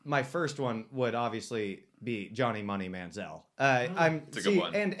 My first one would obviously be Johnny Money Manziel. It's a good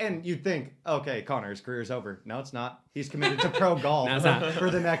one. And you'd think, okay, Connor's career's over. No, it's not. He's committed to pro golf No, it's not. for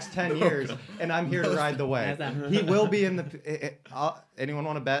the next 10 years, and I'm here to ride the wave. No, it's not. He will be in the. Anyone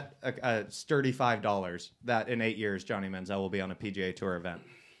want to bet a sturdy $5 that in 8 years Johnny Manziel will be on a PGA Tour event?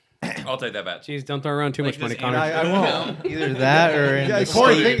 I'll take that bet. Jeez, don't throw around too much money, this Connor. I won't. Either that or in the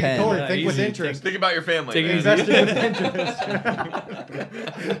Corey, state think pen. with easy. interest. Think about your family. Take it man. easy. Invested with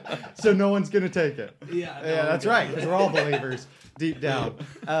interest. So no one's gonna take it. Yeah, that's right. Because we're all believers deep down.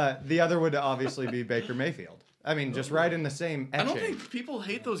 The other would obviously be Baker Mayfield. I mean, just right in the same. I don't etching. think people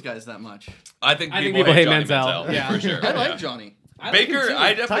hate those guys that much. I think I think people hate Manziel. Johnny Manziel. Yeah. For sure. I like yeah. Johnny. Baker,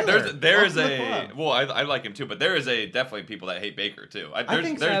 I definitely Tyler, there's welcome to the a club. well, I like him too, but there is definitely people that hate Baker too. I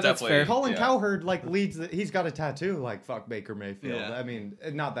think so. there's That's definitely fair. Colin yeah. Cowherd leads. He's got a tattoo like "fuck Baker Mayfield." Yeah. I mean,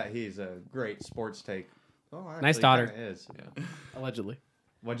 not that he's a great sports take. Oh, actually, Nice daughter. kinda Is. Allegedly.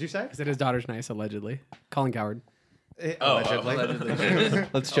 What'd you say? I said his daughter's nice, allegedly. Colin Coward. Allegedly.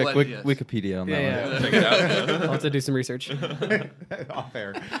 Let's check Yes. Wikipedia on that one. Yeah. Check it out. Yeah. I'll have to do some research. Off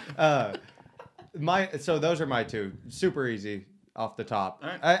air. So those are my two. Super easy off the top. All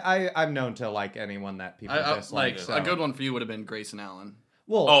right. I'm known to like anyone that people dislike. Like so. a good one for you would have been Grayson Allen.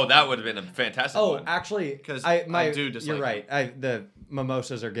 Well, Oh, that would have been a fantastic one. actually, 'Cause I do dislike You're him. right. The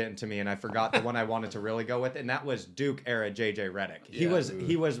mimosas are getting to me, and I forgot the one I wanted to really go with, and that was Duke era JJ Redick. He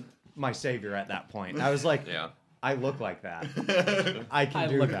was my savior at that point. I was like, Yeah. I look like that. I can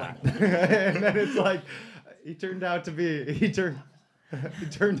do look that. And then it's like he turned out to be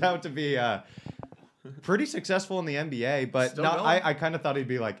pretty successful in the NBA, but Still not. going. I kind of thought he'd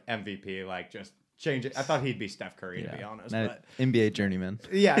be like MVP, like just change it. I thought he'd be Steph Curry to be honest. Not But NBA journeyman.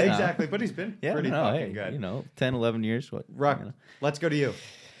 yeah, No. exactly. But he's been Yeah, pretty no, fucking hey, good. You know, 10, 11 years. What? Ruck, you know. let's go to you.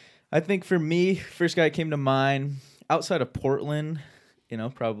 I think for me, first guy came to mind outside of Portland, you know,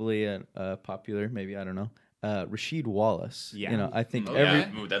 probably a popular, maybe, I don't know, Rasheed Wallace. Yeah. You know, I think Yeah,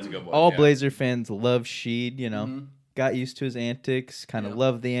 ooh, that's a good one. all yeah. Blazer fans love Sheed, you know, got used to his antics, kind of Yeah.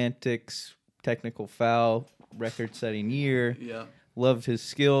 loved the antics, technical foul, record-setting year. Yeah. Loved his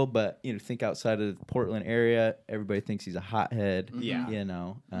skill, but you know, think outside of the Portland area, everybody thinks he's a hothead. Yeah. You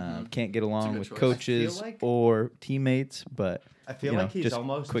know, can't get along good with choice. coaches I feel like- or teammates. But I feel you know, like he's just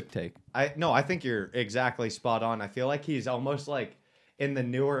almost quick take. I think you're exactly spot on. I feel like he's almost like in the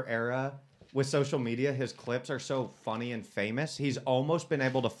newer era with social media, his clips are so funny and famous. He's almost been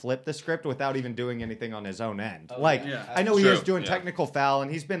able to flip the script without even doing anything on his own end. Like yeah. I know he True, is doing yeah. technical foul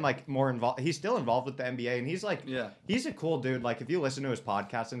and he's been like more involved. He's still involved with the NBA and he's like Yeah. he's a cool dude. Like if you listen to his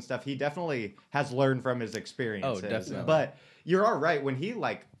podcast and stuff, he definitely has learned from his experiences. definitely. But you're all right when he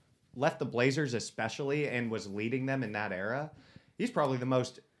like left the Blazers especially and was leading them in that era. He's probably the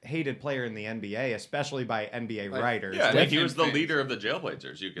most hated player in the NBA, especially by NBA writers. Yeah, Like, he was the leader of the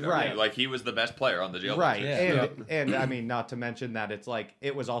Jailblazers. You could argue. Like he was the best player on the Jailblazers. right. Yeah. And I mean, not to mention that it's like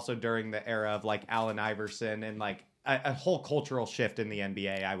it was also during the era of like Allen Iverson and like a whole cultural shift in the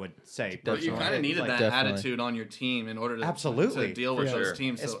NBA, I would say. But you personally. kind of needed Like, that Definitely. attitude on your team in order to Absolutely. to deal with For those sure.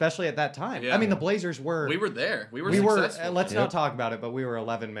 teams. So especially at that time. Yeah. I mean, the Blazers were. we were there. We were We were. successful. Let's not talk about it, but we were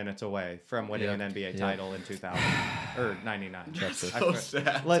 11 minutes away from winning an NBA Yeah. title in 2000 or 99. so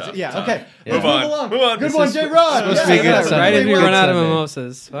sad. Let's. Tough yeah. time. Okay. Yeah. Let's Move move on. along. Move on. Good This one, is J. Rod. supposed to be a good Sunday. Right as we Good run out of Sunday.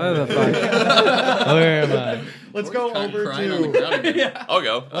 mimosas. What the fuck? Where am I? Let's go over Crying on the to. ground again. I'll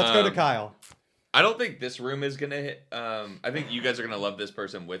go. Let's go to Kyle. I don't think this room is gonna hit. I think you guys are gonna love this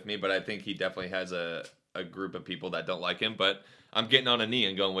person with me, but I think he definitely has a group of people that don't like him. But I'm getting on a knee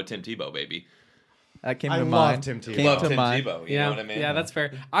and going with Tim Tebow, baby. That came I to love mind. Tim Tebow. Came Love to Tim mind. Tebow. You Yeah, know what I mean? yeah, that's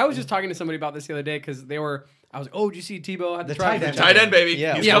fair. I was just talking to somebody about this the other day because I was like, oh, did you see Tebow had The the try? tight end. Tight end, baby.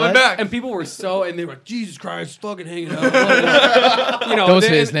 Yeah. He's Yeah, coming back. And people were and they were like, Jesus Christ, fucking hanging out. You know, Don't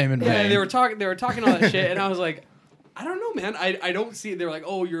say his name in yeah, vain. They were talking all that shit, and I was like, I don't know, man. I don't see it. They were like,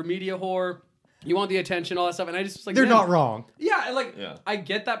 oh, you're a media whore. You want the attention, all that stuff. And I just was like, They're man, not wrong. Yeah, and like Yeah. I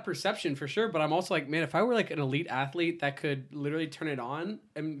get that perception for sure, but I'm also like, man, if I were like an elite athlete that could literally turn it on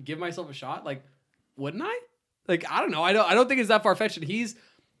and give myself a shot, like, wouldn't I? Like, I don't know. I don't think it's that far fetched. He's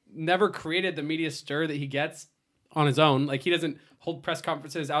never created the media stir that he gets on his own. Like, he doesn't hold press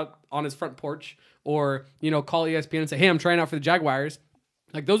conferences out on his front porch or, call ESPN and say, hey, I'm trying out for the Jaguars.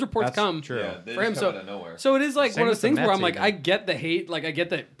 Like, those reports That's come true. Yeah, they for him. just come out of nowhere. So it is like Same one of with those the things where Mets I'm like, even. I get the hate. Like, I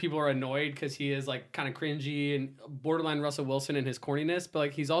get that people are annoyed because he is like kind of cringy and borderline Russell Wilson in his corniness. But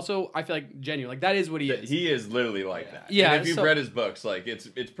like, he's also, I feel like, genuine. Like, that is what he is. He is literally like that. Yeah, And if you've so- read his books, like it's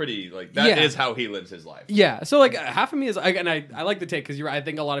pretty like that is Yeah. how he lives his life. Yeah. So like, half of me is, and I like the take because you're right. I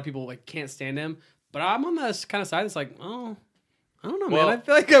think a lot of people like can't stand him. But I'm on this kind of side that's like, oh, I don't know, Well- man. I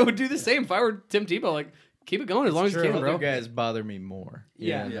feel like I would do the same if I were Tim Tebow. Like, keep it going as long as you can, Other bro. guys bother me more.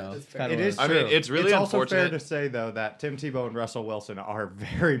 Yeah, You yeah, know, that's fair. kinda It is I true. mean, it's really also fair unfortunate. to say though that Tim Tebow and Russell Wilson are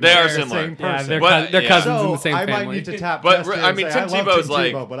very They are much the similar. same Yeah, person. they're, But, they're yeah. cousins in so the same I family. might need to tap. But, Justin I and mean, say, Tim I love Tebow's Tim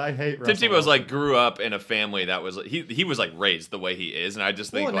like- Tebow, but I hate Tim Russell Tebow's Wilson. like grew up in a family that was he was like raised the way he is, and I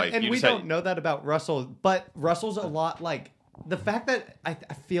just think Well, like and you we just don't know that about Russell, but Russell's a lot like the fact that I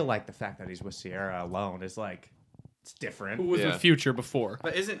feel like the fact that he's with Sierra alone is like it's different. Who was Yeah. the future before?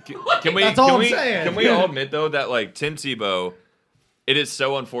 But isn't Can we That's all can I'm we saying. can we all admit though that like Tim Tebow, it is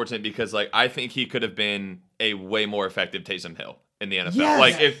so unfortunate because like I think he could have been a way more effective Taysom Hill in the NFL. Yes!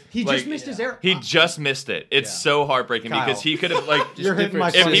 Like if He like, just missed his air. He just missed it. It's so heartbreaking Kyle. because he could have like You're hitting my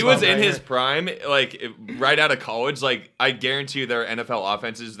if funny he was bone in right his here. prime, like right out of college, like I guarantee you there are NFL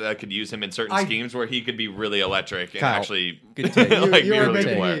offenses that could use him in certain schemes where he could be really electric and Kyle, actually good take. like You be are really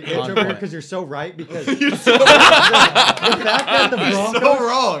making me player. itch On over point. because you're so right. Because the fact that the Broncos so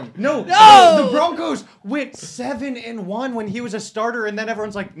wrong? No, the Broncos went 7-1 when he was a starter, and then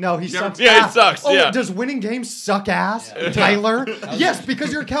everyone's like, "No, he sucks." Yeah, he ass. sucks, Oh, yeah. does winning games suck ass, Tyler? Yes,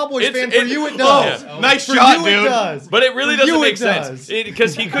 because you're a Cowboys It's- fan. For it- you, it does. Yeah. Nice For shot, you, dude. It does. But it really For doesn't you, make it sense does.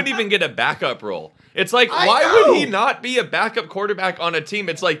 because he couldn't even get a backup role. It's like, I why know. would he not be a backup quarterback on a team?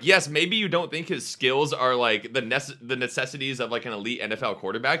 It's like, yes, maybe you don't think his skills are like the necessities of like an elite NFL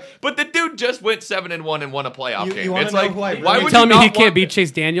quarterback, but the dude just went 7-1 and won a playoff You game. wanna It's know like, who I why really- You would telling you me he not can't want- beat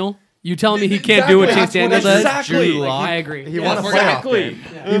Chase Daniel? You telling me he can't do what Chase Exactly. Daniel That's does? exactly. Drew Like, Lock. I agree. He won a exactly.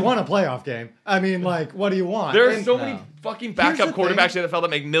 playoff game. He won a playoff game. I mean, like, what do you want? There are And- so many fucking backup Here's the quarterbacks in the NFL that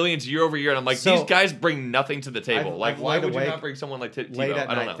make millions year over year, and I'm like, So- these guys bring nothing to the table. I've Why laid would you awake not bring someone like Tebow? late at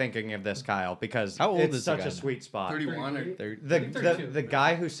I don't night know. thinking of this, Kyle, because How old it's is the such guy a now? sweet spot. 31 or The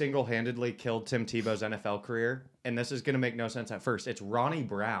guy who single-handedly killed Tim Tebow's NFL career, and this is going to make no sense at first, it's Ronnie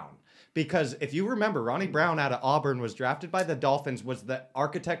Brown. Because if you remember, Ronnie Brown out of Auburn was drafted by the Dolphins, was the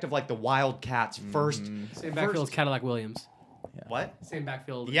architect of like the Wildcats first. Same backfield as Cadillac Williams. What? Same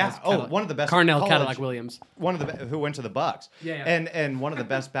backfield. Yeah. as Oh, Cadillac. one of the best. Carnell college- Cadillac Williams. One of the who went to the Bucks. Yeah, yeah. And one of the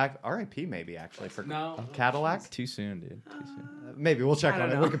best back. R.I.P. Maybe actually for No. Cadillac. Too soon, dude. Too soon. Maybe we'll check I on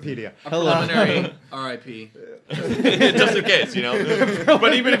it. don't know. Wikipedia. preliminary RIP. Just in case, you know.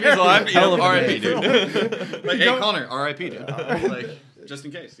 But even if he's alive, you know, RIP, dude. Like, hey, Connor, RIP, dude. Like, just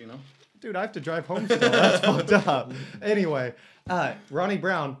in case, you know. Dude, I have to drive home still. That's fucked up. Anyway, Ronnie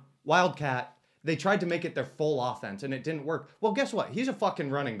Brown, Wildcat, they tried to make it their full offense, and it didn't work. Well, guess what? He's a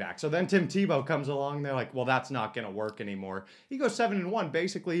fucking running back. So then Tim Tebow comes along, and they're like, well, that's not going to work anymore. He goes 7-1,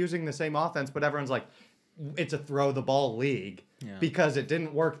 basically using the same offense, but everyone's like, it's a throw-the-ball league because it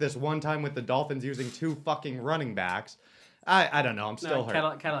didn't work this one time with the Dolphins using two fucking running backs. I don't know. I'm still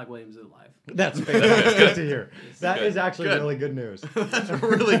hurt. Cadillac Williams is alive. That's fantastic. Good to hear. That is actually really good news. That's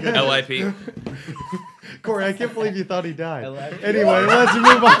really good. LIP. Corey, I can't believe you thought he died. Anyway, let's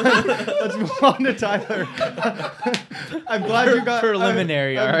move on. Let's move on to Tyler. I'm glad you got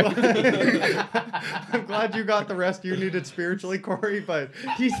preliminary. I'm glad you got the rest you needed spiritually, Corey. But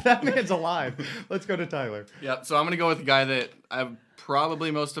that man's alive. Let's go to Tyler. Yep. So I'm gonna go with the guy that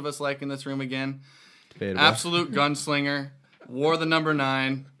probably most of us like in this room again. Debatable. Absolute gunslinger. Wore the number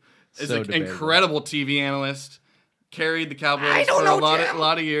 9. Is So an debatable. incredible TV analyst. Carried the Cowboys for a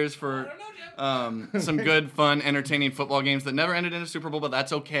lot of years for some good, fun, entertaining football games that never ended in a Super Bowl, but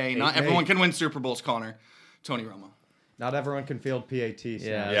that's okay. Not everyone can win Super Bowls, Connor. Tony Romo. Not everyone can field PAT.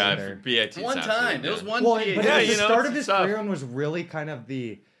 Yeah, PAT. One time. It was one Well, PAT. but Yeah, at the you know, start it's of his tough. career and was really kind of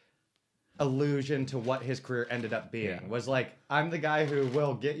the allusion to what his career ended up being. Yeah. Was like, I'm the guy who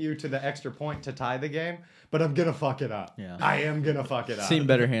will get you to the extra point to tie the game, but I'm gonna fuck it up. Yeah. I am gonna fuck it up. Seen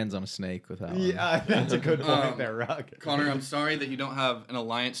better hands on a snake with that one. Yeah, that's a good point there, Ruck. Connor, I'm sorry that you don't have an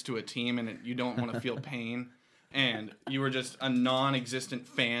alliance to a team and you don't want to feel pain. And you were just a non-existent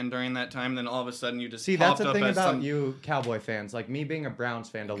fan during that time. Then all of a sudden you just See, that's popped the up thing as about some... you Cowboy fans. Like me being a Browns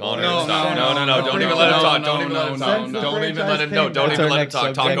fan to Connor, Lawrence. stop. No. Don't even no, let him no, talk. no, Don't even let him no, talk. Since the Don't even let franchise him. No, came don't back even let him That's our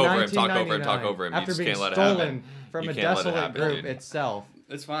talk. next Talk subject. over him. Talk over him. 1999, Talk over him. You After just being can't let it stolen happen. from You a can't let it desolate happen, group dude. itself.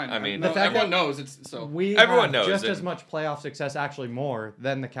 It's fine. I mean, The fact everyone that knows. It's so. We Everyone had knows just it. as much playoff success, actually more,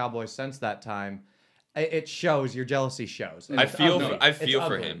 than the Cowboys since that time. It shows. Your jealousy shows. I It's feel ugly. I It's feel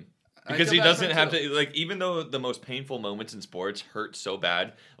for ugly. him. I Because feel he bad for doesn't him have too. to, like, even though the most painful moments in sports hurt so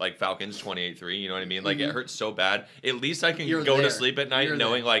bad, like Falcons 28-3, you know what I mean? Like, it hurts so bad. At least I can You're go there. to sleep at night You're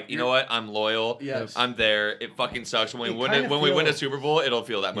knowing, there. like, you know what? I'm loyal. Yes. I'm there. It fucking sucks. When It we kinda when we win a feels- Super Bowl, it'll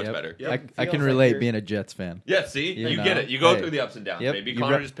feel that much Yep. better. Yep. I can Feels relate like being a Jets fan. Yeah, see? You You know. get it. You go Hey. through the ups and downs, Yep. baby. You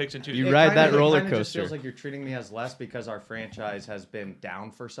Connor ri- just picks and you chooses. It ride kinda- that roller it kinda just coaster. feels like you're treating me as less because our franchise has been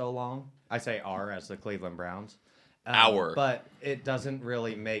down for so long. I say our as the Cleveland Browns. Our. But it doesn't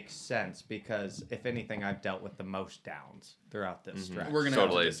really make sense because, if anything, I've dealt with the most downs throughout this stretch. We're gonna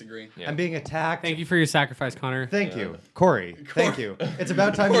Totally. have to disagree. Yeah. I'm being attacked. Thank you for your sacrifice, Connor. Thank you. Corey. Thank you. It's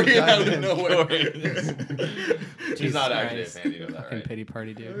about time you Corey out dive of in. nowhere. He's Jesus not actually a Christ. fan, you know that, Fucking right? pity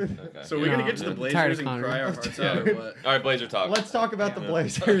party, dude. Okay. So we're gonna get to the I'm Blazers tired of and Connor. cry our hearts out, or what? All right, Blazer talk. Let's talk about the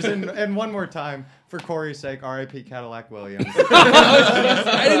Blazers and one more time, for Corey's sake, R.I.P. Cadillac Williams.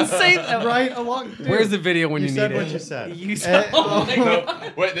 I didn't say that. Right along. Dude, Where's the video when you, said need what it? you said. You said. Oh my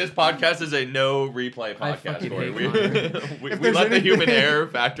No, wait, this podcast is a no replay I podcast. fucking Corey. hate We If let there's the anything- human error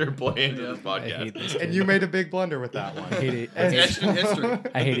factor play into this I hate podcast. this. And you made a big blunder with that one. I hate it. And- Etched in history.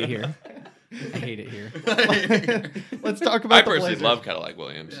 I hate it here. I hate it here. Let's talk about I the personally Blazers. love Cadillac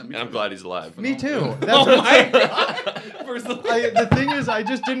Williams, Yeah, and me I'm too. glad he's alive. Me too. That's First of all, the thing is, I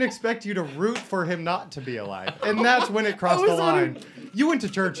just didn't expect you to root for him not to be alive, and that's when it crossed the line. You went to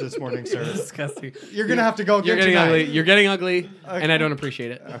church this morning, sir. disgusting. You're gonna have to go You're again getting tonight. ugly. You're getting ugly, and I don't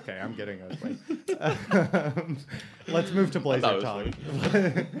appreciate it. Okay, I'm getting ugly. Let's move to Blazer thought it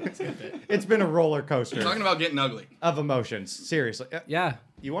talk. was It's been a roller coaster Talking about getting ugly. of emotions. Seriously, Yeah.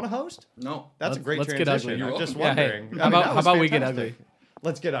 you want to host? No. That's a great let's get transition. ugly. I'm just Yeah, hey, wondering. how about- that how was about we get fantastic. ugly?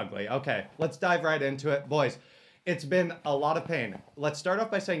 Let's get ugly. Okay, let's dive right into it, boys. It's been a lot of pain. Let's start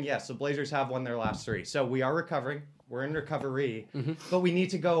off by saying yes, the Blazers have won their last 3, so we are recovering. We're in recovery, but we need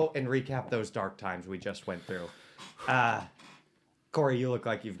to go and recap those dark times we just went through. Corey, you look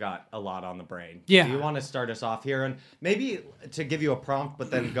like you've got a lot on the brain. Yeah. Do you want to start us off here? And maybe to give you a prompt,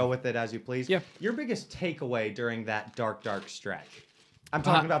 but then go with it as you please. Yeah. Your biggest takeaway during that dark stretch. I'm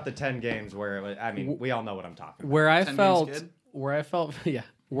talking about the 10 games where, it was, I mean, we all know what I'm talking about. Where I 10 games felt, good? where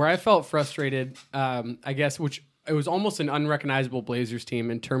I felt frustrated, I guess, which it was almost an unrecognizable Blazers team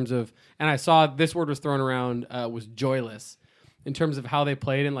in terms of, and I saw this word was thrown around, was joyless in terms of how they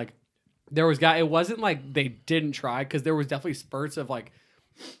played. And like, there was it wasn't like they didn't try, because there was definitely spurts of like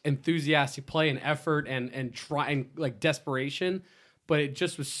enthusiastic play and effort and try and like desperation, but it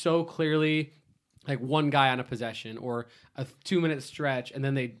just was so clearly like one guy on a possession or a 2-minute stretch, and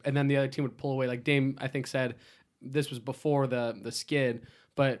then the other team would pull away. Like Dame, I think, said this was before the skid,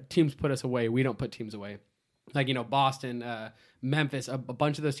 but teams put us away. We don't put teams away. Like, you know, Boston, Memphis, a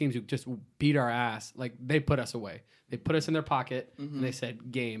bunch of those teams who just beat our ass, like they put us away. They put us in their pocket and they said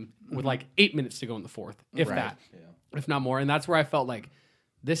game with like 8 minutes to go in the fourth, if that, if not more. And that's where I felt like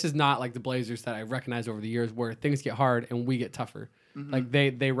this is not like the Blazers that I recognized over the years, where things get hard and we get tougher. Like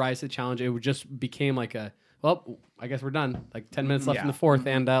they rise to the challenge. It just became like well, I guess we're done. Like 10 minutes left in the fourth,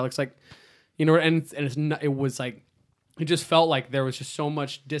 and looks like, you know, and it's not, it was like, it just felt like there was just so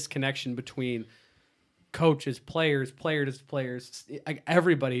much disconnection between coaches, players, like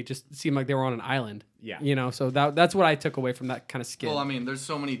everybody just seemed like they were on an island. Yeah. You know, so that's what I took away from that kind of skit. Well, I mean, there's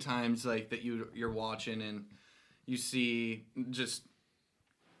so many times like that you're watching and you see just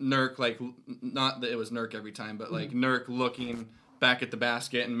Nurk, like, not that it was Nurk every time, but like Nurk looking back at the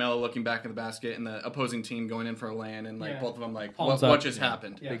basket and Melo looking back at the basket and the opposing team going in for a land and like both of them like what just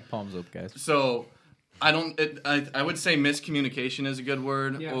happened. Yeah. Big palms up, guys. So I would say miscommunication is a good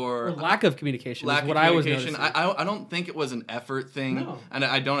word, or lack of communication. Lack is what of I was communication. noticing. I don't think it was an effort thing, No. and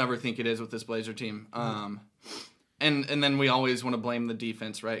I don't ever think it is with this Blazer team. And then we always want to blame the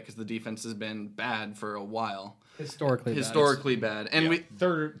defense, right? Because the defense has been bad for a while. Historically bad. And we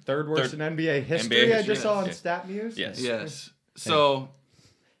third worst in NBA history. NBA I just saw on okay. StatMuse. Yes. So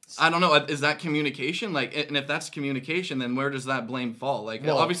I don't know. Is that communication? Like, and if that's communication, then where does that blame fall? Like,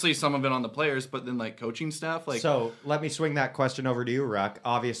 Well, obviously some of it on the players, but then like coaching staff. Like, so let me swing that question over to you, Ruck.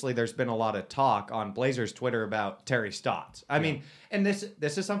 Obviously, there's been a lot of talk on Blazers Twitter about Terry Stotts. I mean, and this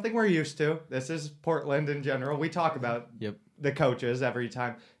is something we're used to. This is Portland in general. We talk about the coaches every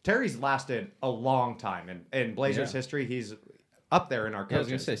time. Terry's lasted a long time in Blazers history. He's up there in our coaches. I was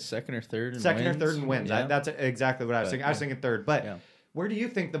gonna say second or third in wins. Yeah. That's exactly what I was thinking. I was thinking third, but. Where do you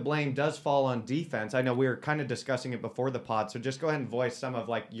think the blame does fall on defense? I know we were kind of discussing it before the pod, so just go ahead and voice some of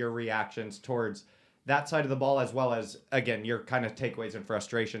like your reactions towards that side of the ball, as well as, again, your kind of takeaways and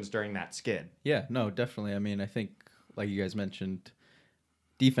frustrations during that skid. Yeah, no, definitely. I mean, I think, like you guys mentioned,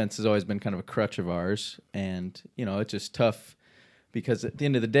 defense has always been kind of a crutch of ours, and, you know, it's just tough because at the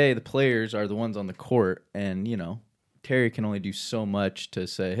end of the day, the players are the ones on the court, and, you know, Terry can only do so much to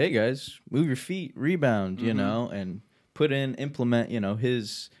say, hey, guys, move your feet, rebound, you know, and implement, you know,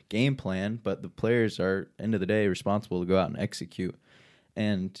 his game plan, but the players are, end of the day, responsible to go out and execute.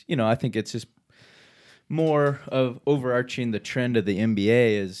 And, you know, I think it's just more of overarching the trend of the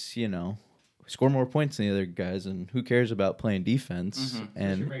NBA is, you know, score more points than the other guys, and who cares about playing defense?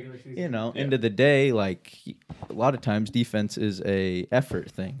 And, you know, end of the day, like, a lot of times defense is a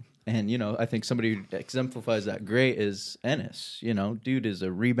effort thing. And, you know, I think somebody who exemplifies that great is Ennis. You know, dude is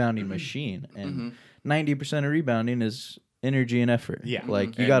a rebounding machine, and 90% of rebounding is energy and effort. Yeah.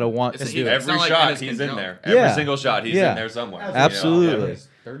 Like, you got to want to do it. Every like shot, Ennis he's can in jump. there. Yeah. Every single shot, he's in there somewhere. Absolutely. His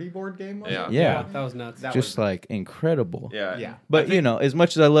 30-board game was it? Yeah. That was nuts. Just, like, incredible. Yeah. But, you know, as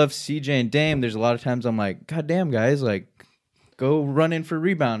much as I love CJ and Dame, there's a lot of times I'm like, God damn, guys, like, go run in for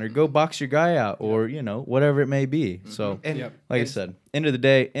rebound or go box your guy out or, you know, whatever it may be. So, like I said, end of the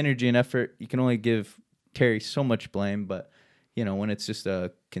day, energy and effort, you can only give Terry so much blame. But, you know, when it's just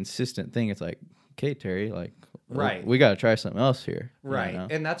a consistent thing, it's like, okay, Terry, like, Right. we got to try something else here. Right. You know?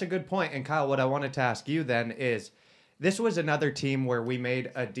 And that's a good point. And Kyle, what I wanted to ask you then is, this was another team where we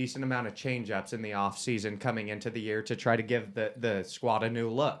made a decent amount of change-ups in the offseason coming into the year to try to give the squad a new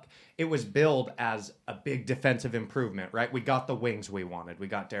look. It was billed as a big defensive improvement, right? We got the wings we wanted. We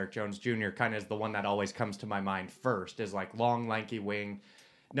got Derek Jones Jr. kind of is the one that always comes to my mind first, is like long, lanky wing,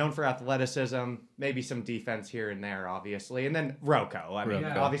 known for athleticism, maybe some defense here and there, obviously. And then Rocco. I mean,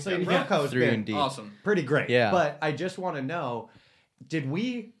 obviously, Rocco's been awesome. pretty great. Yeah. But I just want to know, did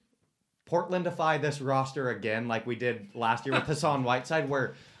we Portlandify this roster again like we did last year with Hassan Whiteside,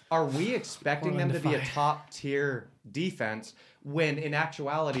 where are we expecting them to be a top-tier defense when in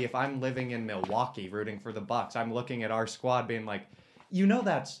actuality, if I'm living in Milwaukee rooting for the Bucks, I'm looking at our squad being like, you know,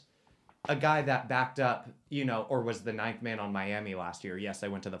 that's a guy that backed up, you know, or was the ninth man on Miami last year. Yes, they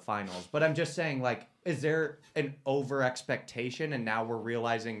went to the finals. But I'm just saying, like, is there an over-expectation and now we're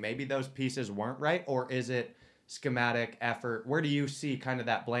realizing maybe those pieces weren't right? Or is it schematic effort? Where do you see kind of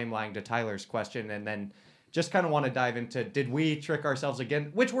that blame lying to Tyler's question? And then just kind of want to dive into, did we trick ourselves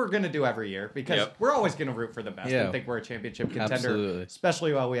again? Which we're going to do every year because we're always going to root for the best and think we're a championship contender. Absolutely.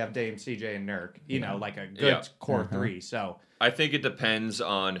 Especially while we have Dame, CJ, and Nurk, you know, like a good core three. So I think it depends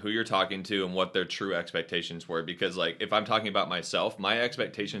on who you're talking to and what their true expectations were. Because, like, if I'm talking about myself, my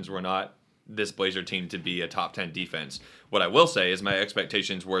expectations were not this Blazer team to be a top 10 defense. What I will say is my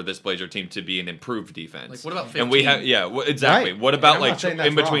expectations were this Blazer team to be an improved defense. Like, what about 15? And we have, exactly. Right. What about, I'm not like, saying that's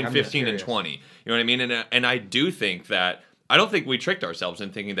in between wrong. I'm just 15 and curious. 20? You know what I mean? And I do think that, I don't think we tricked ourselves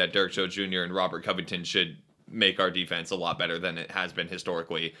in thinking that Derek Jones Jr. and Robert Covington should make our defense a lot better than it has been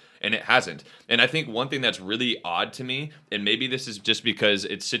historically, and it hasn't. And I think one thing that's really odd to me, and maybe this is just because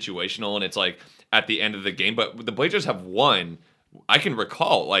it's situational and it's like at the end of the game, but the Blazers have won, I can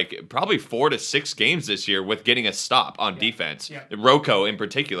recall, like, probably 4 to 6 games this year with getting a stop on defense. Yeah. Rocco, in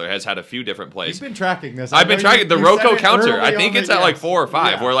particular, has had a few different plays. you've been tracking this. I've been tracking the you Rocco said it counter. early I think on it's the- at like yes. 4 or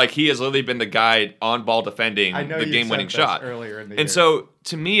 5, Yeah. where like he has literally been the guy on ball defending I know the you game-winning said this shot. earlier in the year. And so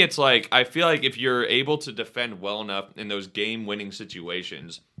to me, it's like I feel like if you're able to defend well enough in those game-winning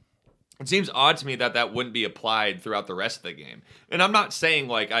situations, it seems odd to me that wouldn't be applied throughout the rest of the game. And I'm not saying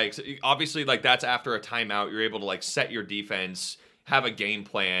like obviously like that's after a timeout. You're able to like set your defense, have a game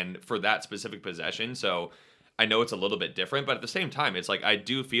plan for that specific possession. So I know it's a little bit different, but at the same time, it's like I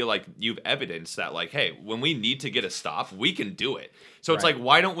do feel like you've evidenced that, like, hey, when we need to get a stop, we can do it. So it's like,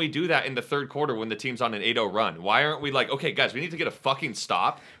 why don't we do that in the third quarter when the team's on an 8-0 run? Why aren't we like, okay, guys, we need to get a fucking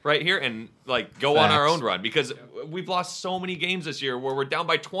stop right here and like go on our own run? Because we've lost so many games this year where we're down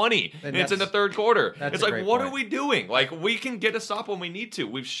by 20 and it's in the third quarter. It's like, what are we doing? Like, we can get a stop when we need to.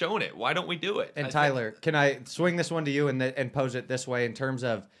 We've shown it. Why don't we do it? And Tyler, can I swing this one to you and pose it this way in terms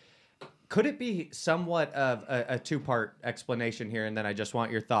of, could it be somewhat of a two-part explanation here, and then I just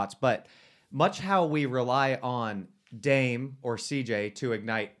want your thoughts, but much how we rely on Dame or CJ to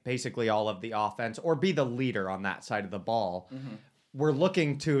ignite basically all of the offense or be the leader on that side of the ball, we're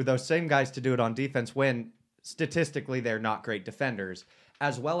looking to those same guys to do it on defense when statistically they're not great defenders,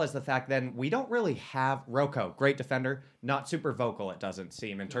 as well as the fact then we don't really have Rocco, great defender, not super vocal, it doesn't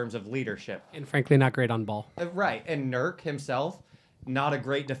seem, in terms of leadership. And frankly, not great on ball. Right, and Nurk himself, not a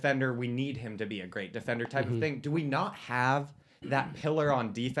great defender. We need him to be a great defender type of thing. Do we not have that pillar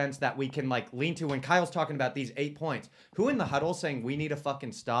on defense that we can like lean to when Kyle's talking about these 8 points? Who in the huddle saying we need a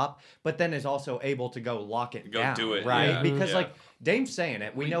fucking stop, but then is also able to go lock it down, do it, right? yeah. Because like Dame's saying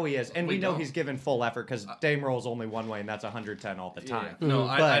it, we know he is, and we know he's given full effort because Dame rolls only one way, and that's 110 all the time. No,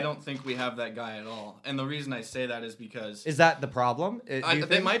 I don't think we have that guy at all. And the reason I say that is because is that the problem?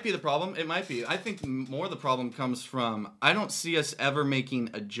 It might be the problem. It might be. I think more the problem comes from I don't see us ever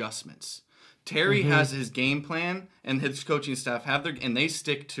making adjustments. Terry has his game plan, and his coaching staff have their, and they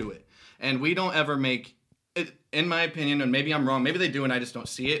stick to it. And we don't ever make it, in my opinion, and maybe I'm wrong. Maybe they do, and I just don't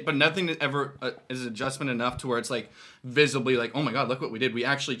see it. But nothing that ever is adjustment enough to where it's like visibly like, oh my god, look what we did. We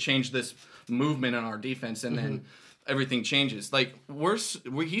actually changed this movement in our defense, and then everything changes. Like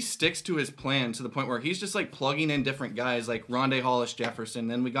he sticks to his plan to the point where he's just like plugging in different guys like Rondé Hollis Jefferson.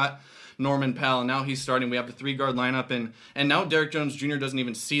 Then we got Norman Powell, and now he's starting. We have the 3-guard lineup, and now Derrick Jones Jr. doesn't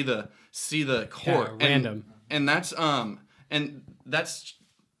even see the court. Yeah, random. And that's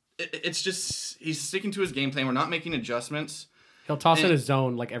it's just he's sticking to his game plan. We're not making adjustments. He'll toss in his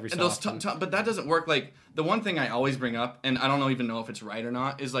zone like every so often. But that doesn't work. Like the one thing I always bring up, and I don't even know if it's right or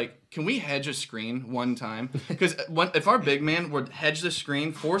not, is like, can we hedge a screen one time? Because if our big man would hedge the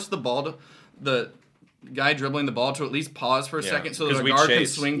screen, force the ball to the guy dribbling the ball to at least pause for a second so the guard can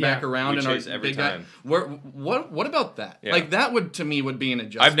swing back around and our big guy. What about that? Yeah. Like that would be an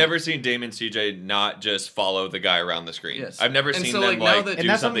adjustment. I've never seen Dame and CJ not just follow the guy around the screen. Yes. I've never seen them like do and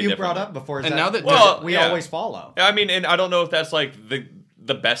that's something you different. brought up before. And now that we always follow. I mean, and I don't know if that's like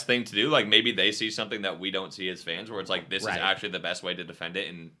the best thing to do. Like maybe they see something that we don't see as fans, where it's like this is actually the best way to defend it,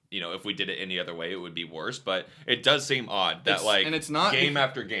 and if we did it any other way, it would be worse. But it does seem odd that it's not game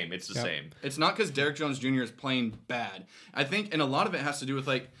after game, it's the same. It's not because Derrick Jones Jr. is playing bad. I think, and a lot of it has to do with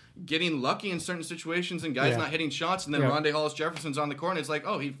like getting lucky in certain situations and guys not hitting shots, and then Rondé Hollis Jefferson's on the court, and it's like,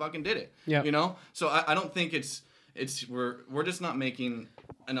 oh, he fucking did it. Yeah. So I don't think we're just not making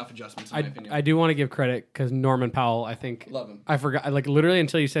enough adjustments in my opinion. I do want to give credit because Norman Powell, I think, love him. I forgot, like literally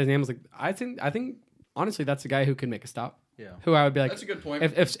until you said his name, I was like, I think honestly that's the guy who can make a stop. Yeah. Who I would be like, that's a good point.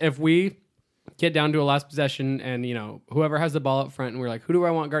 If we get down to a last possession and whoever has the ball up front and we're like, who do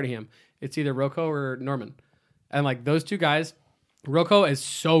I want guarding him? It's either Rocco or Norman, and like those two guys, Rocco is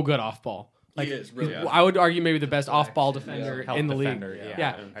so good off ball. Like, he is really. I would argue maybe the best off ball defender in the league.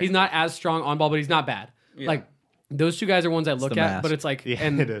 Yeah. He's not as strong on ball, but he's not bad. Yeah. Like. Those two guys are ones I look at, but it's like,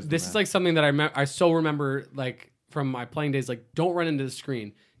 and this is like something that I so remember like from my playing days. Like, don't run into the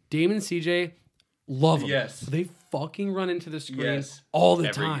screen. Dame and CJ love them. Yes, they fucking run into the screen all the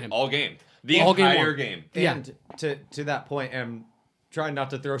time, all game, the entire game. And to that point, and trying not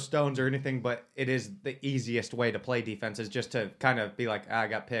to throw stones or anything, but it is the easiest way to play defense is just to kind of be like, I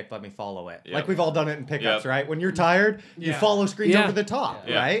got picked, let me follow it. Yep. Like we've all done it in pickups, right? When you're tired, you follow screens over the top,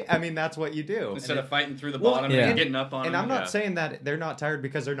 right? I mean, that's what you do. Instead of fighting through the bottom and getting up on them. And I'm not saying that they're not tired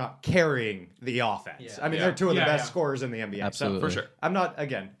because they're not carrying the offense. Yeah. I mean, they're two of the best scorers in the NBA. Absolutely. So for sure. I'm not,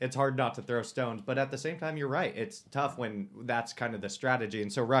 again, it's hard not to throw stones, but at the same time, you're right. It's tough when that's kind of the strategy.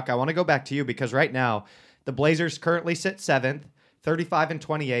 And so, Ruck, I want to go back to you because right now, the Blazers currently sit 7th.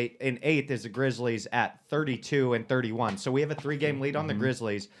 35-28, and 8th is the Grizzlies at 32-31. So we have a 3-game lead on the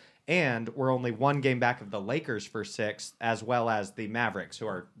Grizzlies, And we're only one game back of the Lakers for 6th, as well as the Mavericks,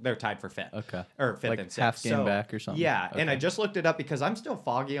 they're tied for 5th. Okay. Or 5th Like and 6th. half game back or something? Yeah, Okay. and I just looked it up because I'm still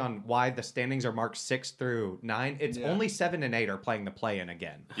foggy on why the standings are marked 6 through 9. It's only 7 and 8 are playing the play-in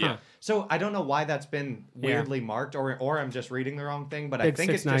again. Yeah. So I don't know why that's been weirdly marked, or I'm just reading the wrong thing, but I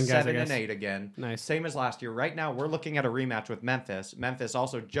think it's 6-9 just guys, 7 I and guess. 8 again. Nice. Same as last year. Right now, we're looking at a rematch with Memphis. Memphis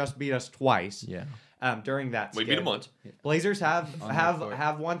also just beat us twice. Yeah. During that We skid. beat them once. Blazers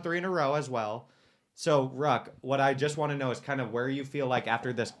have won 3 in a row as well. So, Ruck, what I just want to know is kind of where you feel like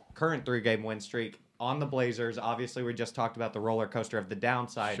after this current 3-game win streak on the Blazers. Obviously, we just talked about the roller coaster of the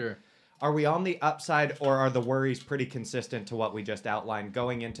downside. Sure. Are we on the upside, or are the worries pretty consistent to what we just outlined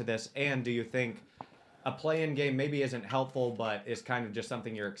going into this? And do you think a play-in game maybe isn't helpful, but is kind of just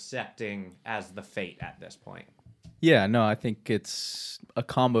something you're accepting as the fate at this point? Yeah, no, I think it's a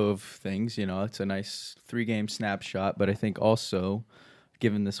combo of things. It's a nice 3-game snapshot, but I think also,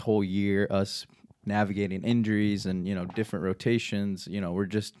 given this whole year, us navigating injuries and, different rotations, we're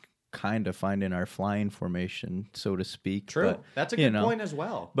just kind of finding our flying formation, so to speak. True. But, that's a good point as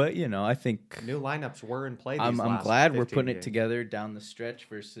well. But, I think New lineups were in play these I'm last glad we're 15 putting games. it together down the stretch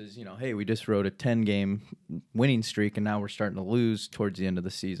versus, hey, we just rode a 10-game winning streak and now we're starting to lose towards the end of the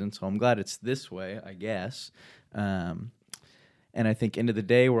season. So I'm glad it's this way, I guess. And I think end of the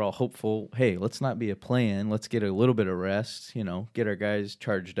day, we're all hopeful, hey, let's not be a play-in. Let's get a little bit of rest, get our guys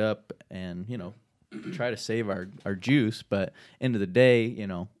charged up and, try to save our juice. But end of the day,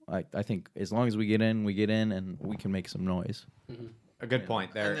 I think as long as we get in and we can make some noise. A good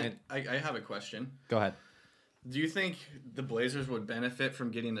point there. And then I have a question. Go ahead. Do you think the Blazers would benefit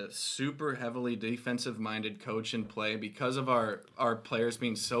from getting a super heavily defensive-minded coach in play because of our players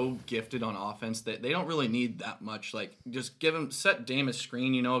being so gifted on offense that they don't really need that much? Like, just set Dame a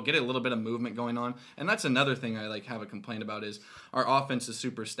screen, get a little bit of movement going on. And that's another thing I have a complaint about is our offense is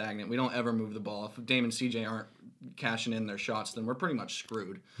super stagnant. We don't ever move the ball. If Dame and CJ aren't cashing in their shots, then we're pretty much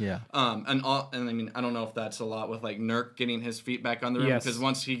screwed. Yeah. And I mean, I don't know if that's a lot with like Nurk getting his feet back on the rim, Yes. because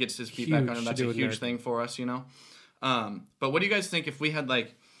once he gets his feet back on him, that's a huge thing for us, But what do you guys think if we had the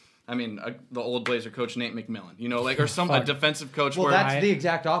old Blazer coach Nate McMillan, or a defensive coach? Well, where that's the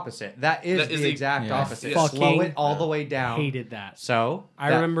exact opposite. That is the exact opposite. Yeah. Slow it all the way down. Hated that. So I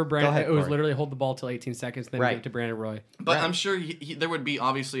remember Brandon. ahead, It was Corey. literally hold the ball till 18 seconds, then Right. give it to Brandon Roy. But Right. I'm sure there would be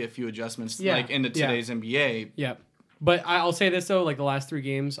obviously a few adjustments Yeah. into today's NBA. Yeah. But I'll say this though, like the last 3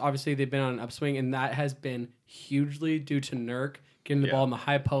 games, obviously they've been on an upswing, and that has been hugely due to Nurk getting the ball in the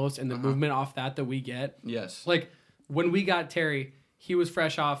high post and the movement off that we get. Yes. Like when we got Terry, he was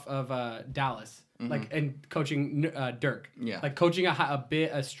fresh off of Dallas, and coaching Dirk. Yeah. Like coaching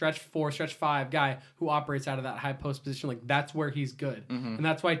a stretch 4, stretch 5 guy who operates out of that high post position. Like that's where he's good, and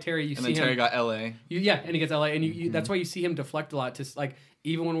that's why Terry. And then Terry got LA. And he gets LA, and that's why you see him deflect a lot. To like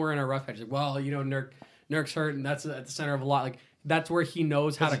even when we're in a rough patch, like Nurk's hurt, and that's at the center of a lot. Like that's where he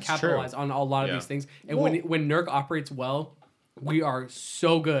knows how to It's true. capitalize on a lot of these things. And when Nurk operates well, we are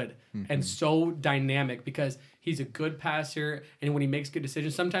so good and so dynamic because he's a good passer, and when he makes good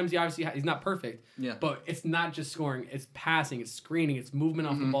decisions, sometimes he's not perfect. Yeah. But it's not just scoring; it's passing, it's screening, it's movement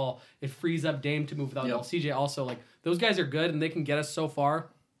off the ball. It frees up Dame to move without the ball. CJ also, like those guys are good, and they can get us so far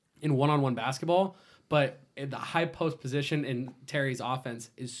in one-on-one basketball. But the high post position in Terry's offense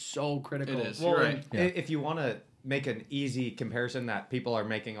is so critical. It is. Well, You're right. If you want to make an easy comparison that people are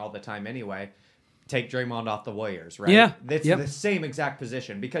making all the time anyway, take Draymond off the Warriors, right? Yeah. It's Yep. the same exact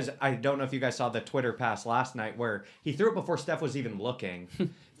position, because I don't know if you guys saw the Twitter pass last night where he threw it before Steph was even looking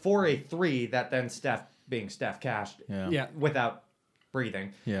for a 3 that then Steph, being Steph, cashed Yeah. without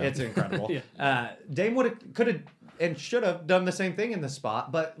breathing. Yeah. It's incredible. Yeah. Dame could have and should have done the same thing in the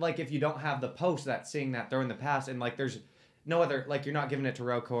spot, but like if you don't have the post that's seeing that throwing the pass, and like there's no other, like you're not giving it to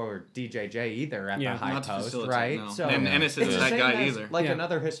Rocco or DJJ either at the high Not to post, facilitate, right? no. So And Ennis it's isn't the that same guy as, either. Like Yeah.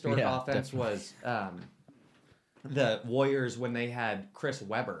 another historic Yeah, offense was the Warriors when they had Chris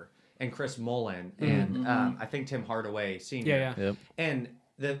Webber and Chris Mullen and I think Tim Hardaway Sr. Yeah. Yep. And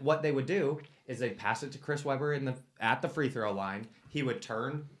what they would do is they'd pass it to Chris Webber at the free throw line. He would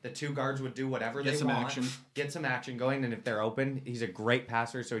turn. The 2 guards would do whatever Get they some want. action. Get some action going, and if they're open, he's a great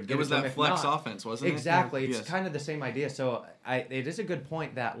passer. So he'd get It was to him. that If flex not- offense, wasn't it? Exactly. Yeah. It's Yes. kind of the same idea. So it is a good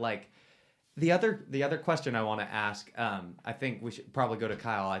point that like the other question I want to ask. I think we should probably go to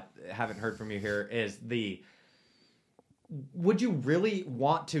Kyle. I haven't heard from you here. Is would you really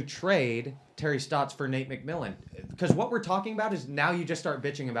want to trade Terry Stotts for Nate McMillan? Because what we're talking about is now you just start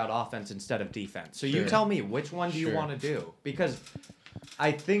bitching about offense instead of defense. So you Sure. tell me, which one do you Sure. want to do? Because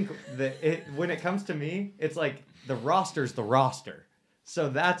I think that when it comes to me, it's like the roster's the roster.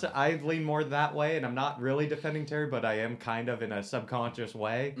 So I lean more that way, and I'm not really defending Terry, but I am kind of in a subconscious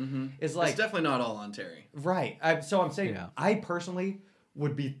way. Mm-hmm. It's like it's definitely not all on Terry. right. So I'm saying I personally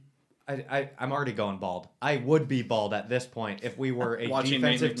would be. I'm already going bald. I would be bald at this point if we were a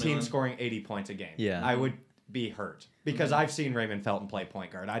defensive team scoring 80 points a game. Yeah. I would be hurt because I've seen Raymond Felton play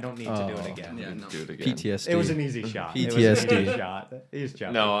point guard. I don't need to do it again. Yeah, no. Do it again. PTSD. It was an easy shot. PTSD. It was an easy shot. He's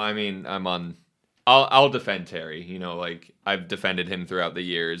joking. No, I mean I'm on. I'll defend Terry. You know, like I've defended him throughout the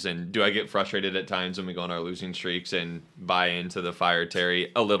years. And do I get frustrated at times when we go on our losing streaks and buy into the fire Terry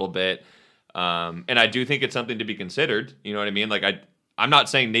a little bit? And I do think it's something to be considered. You know what I mean? Like I'm not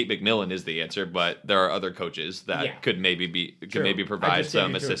saying Nate McMillan is the answer, but there are other coaches that could maybe provide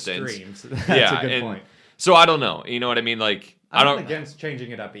some assistance. That's yeah, a good and point. so I don't know. You know what I mean? Like I'm not against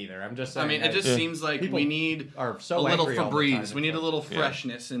changing it up either. I'm just saying. I mean, it just seems like we need are so a little angry all the time. Febreze. We need a little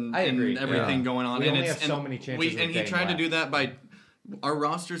freshness and I agree. everything going on. We and only it's, have so many chances and with he tried to Dane do that by our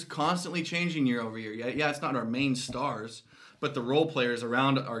roster's constantly changing year over year. Yeah, it's not our main stars, but the role players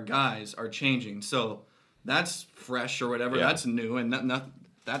around our guys are changing. So that's fresh or whatever. Yeah. That's new, and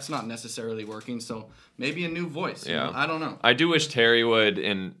that's not necessarily working. So maybe a new voice. Yeah. You know? I don't know. I do wish Terry would,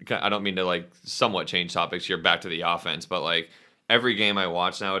 and I don't mean to like somewhat change topics here back to the offense, but like every game I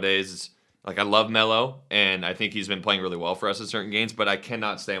watch nowadays, like I love Melo, and I think he's been playing really well for us in certain games, but I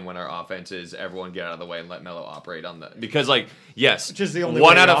cannot stand when our offense is everyone get out of the way and let Melo operate on the, because like, yes, Which is the only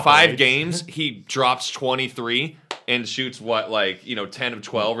one way out he of 5 operates. games, he drops 23 and shoots 10 of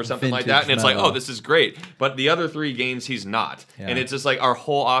 12 or something like that, Vintage and it's like, Melo. oh, this is great. But the other 3 games, he's not. Yeah. And it's just like our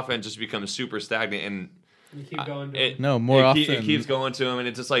whole offense just becomes super stagnant, and You keep going. it keeps going to him, and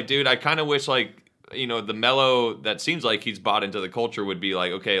it's just like, dude, I kind of wish like, you know, the Melo that seems like he's bought into the culture would be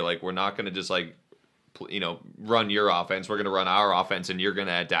like, okay, like we're not going to just like, you know, run your offense. We're going to run our offense, and you're going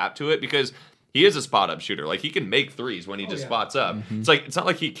to adapt to it, because he is a spot up shooter. Like he can make threes when he just spots up. Mm-hmm. It's like it's not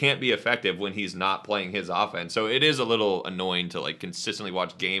like he can't be effective when he's not playing his offense. So it is a little annoying to like consistently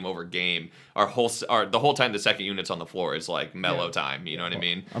watch game over game. The whole time the second unit's on the floor is like Melo time. You know what I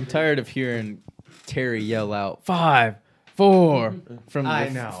mean? I'm tired of hearing Terry yell out 5, 4 from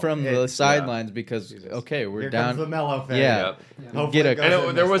the sidelines because okay, we're Here down. comes the Mellow thing. Yeah. Yep. Hopefully Get a- it goes I know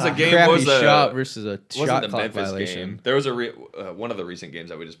in there this was a time. game. Crappy was a, shot versus a wasn't shot the clock Memphis violation. game. There was one of the recent games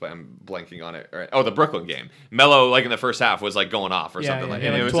that we just played. I'm blanking on it. Right. Oh, the Brooklyn game. Melo, like in the first half, was like going off or something like that.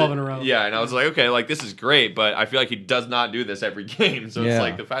 like And it was 12 in a row. Yeah, and I was like, okay, like this is great, but I feel like he does not do this every game. So it's Yeah.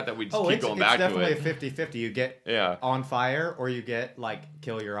 like the fact that we just Oh, keep it's going back to definitely it. a 50-50. You get Yeah. on fire or you get like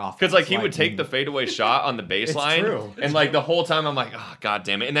kill your offense. Because like he would take the fadeaway shot on the baseline, true. and like the whole time I'm like, oh god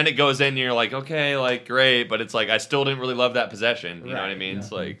damn it, and then it goes in, and you're like, okay, like great, but it's like I still didn't really love that possession. You know what I Right, mean? It's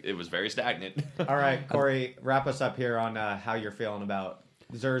like it was very stagnant. All right, Corey, wrap us up here on how you're feeling about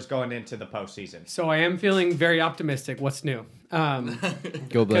Zers going into the postseason. So I am feeling very optimistic. What's new?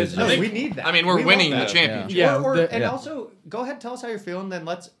 Go Blazers. No, we need that. I mean, we're We winning love the that. championship. Yeah, And yeah. also, go ahead, tell us how you're feeling. Then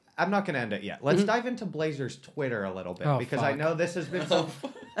I'm not going to end it yet. Let's dive into Blazers Twitter a little bit Oh, because I fuck. know this has been some.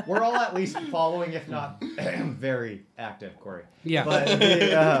 We're all at least following, if not very active, Corey. Yeah. But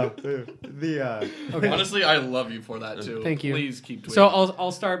the Honestly, I love you for that too. Thank you. Please keep tweeting. So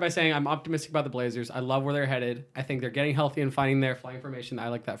I'll start by saying I'm optimistic about the Blazers. I love where they're headed. I think they're getting healthy and finding their flying formation. I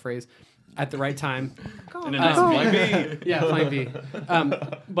like that phrase. At the right time. And a nice beat. Yeah, flying V.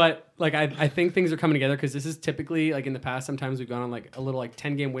 But like I think things are coming together because this is typically like in the past. Sometimes we've gone on like a little like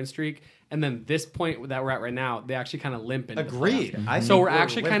 10-game win streak, and then this point that we're at right now, they actually kind of limp into the agreed. playoffs. I So think we're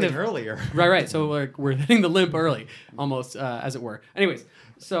actually kind limping of earlier. right. So we're hitting the limp early, almost as it were. Anyways,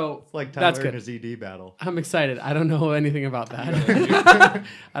 so Like that's Tyler good. in his ED battle. I'm excited. I don't know anything about that.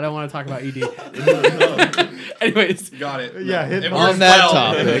 I don't want to talk about ED. Anyways, Got it. Yeah, hit It on works that well.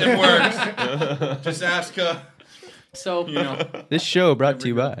 topic. It works. Just ask, so you know. This show brought to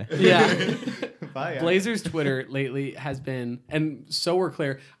you by. yeah. Bye, Blazers Twitter lately has been, and so we're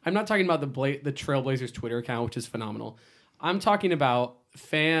clear, I'm not talking about the Trailblazers Twitter account, which is phenomenal. I'm talking about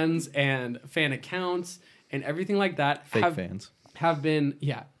fans and fan accounts and everything like that. Fake fans. Have been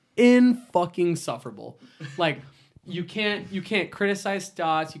in fucking sufferable. Like you can't criticize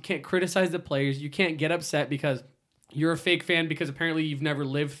stats, you can't criticize the players, you can't get upset because you're a fake fan because apparently you've never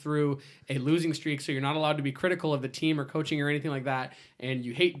lived through a losing streak, so you're not allowed to be critical of the team or coaching or anything like that. And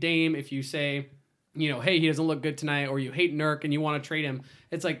you hate Dame if you say, you know, hey, he doesn't look good tonight, or you hate Nurk and you want to trade him.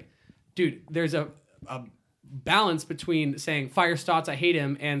 It's like, dude, there's a balance between saying fire Stotts, I hate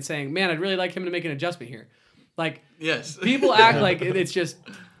him, and saying, man, I'd really like him to make an adjustment here. Like, Yes. people act like it's just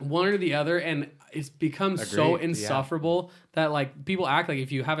one or the other, and it's become so Agreed, yeah. insufferable that like people act like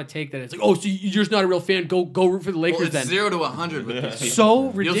if you have a take that it's like, oh, so you're just not a real fan, go root for the Lakers Well, it's then. 0 to 100 with these people. So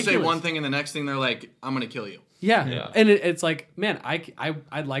ridiculous. You'll say one thing and the next thing they're like, I'm going to kill you. Yeah. And it's like, man,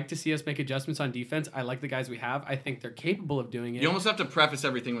 I'd like to see us make adjustments on defense. I like the guys we have. I think they're capable of doing it. You almost have to preface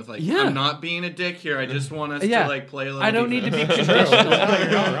everything with like, I'm not being a dick here. I just want us to like play a little. I don't need to be conditional.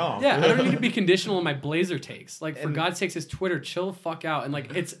 You're not wrong. Yeah, I don't need to be conditional in my Blazer takes. Like, for God's sakes, his Twitter, chill the fuck out. And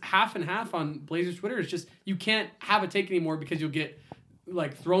like, it's half and half on Blazers Twitter. It's just you can't have a take anymore because you'll get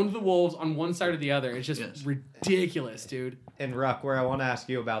like thrown to the wolves on one side or the other. It's just ridiculous, dude. And Ruck, where I want to ask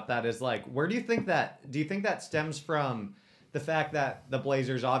you about that is like, where do you think that stems from the fact that the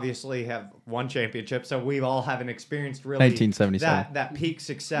Blazers obviously have won championship, so we all haven't experienced really 1977 that peak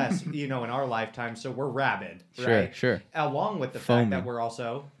success, in our lifetime. So we're rabid, Sure, right? sure. Along with the Foamy. fact that we're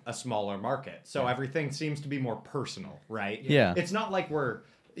also a smaller market, so everything seems to be more personal, right? Yeah. It's not like we're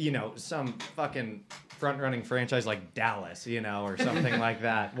some fucking front-running franchise like Dallas, or something like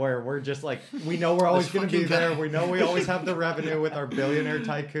that, where we're just like, we know we're always going to be there. We know we always have the revenue with our billionaire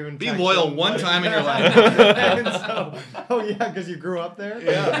tycoon. Be loyal one time in your life. And so, because you grew up there?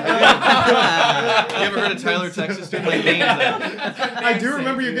 Yeah. You ever heard of Tyler, Texas? Dude, like names that. I do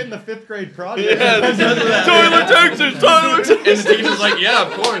remember you getting the 5th grade project. Tyler, Texas. And the teacher's like, yeah,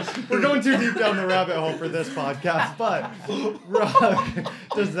 of course. We're going too deep down the rabbit hole for this podcast, but Ruck,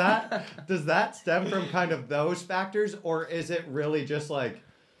 does that stem from kind of those factors, or is it really just like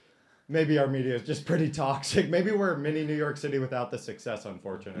maybe our media is just pretty toxic? Maybe we're mini New York City without the success,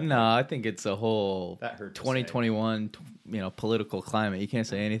 unfortunately. No, I think it's a whole That hurt to 2021, political climate. You can't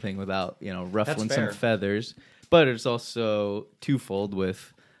say anything without, ruffling That's fair. some feathers. But it's also twofold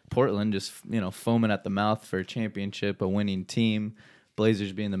with Portland just, foaming at the mouth for a championship, a winning team.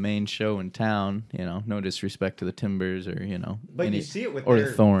 Blazers being the main show in town, no disrespect to the Timbers or, But you see it with or their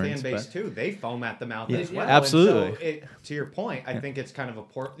the Thorns, fan base but- too. They foam at the mouth Yeah, as well. absolutely. And so to your point, I think it's kind of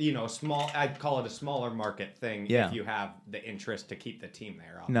a small. I'd call it a smaller market thing Yeah. if you have the interest to keep the team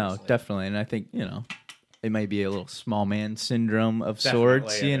there. No, Obviously. definitely. And I think, it might be a little small man syndrome of Definitely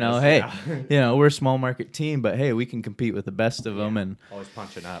sorts. it is, Hey, yeah. we're a small market team, but hey, we can compete with the best of them. And Always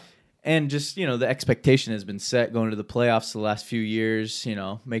punching up. And just, the expectation has been set going to the playoffs the last few years,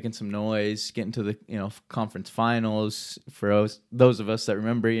 making some noise, getting to the, conference finals. For those of us that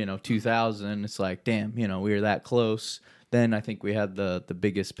remember, 2000, it's like, damn, we were that close. Then I think we had the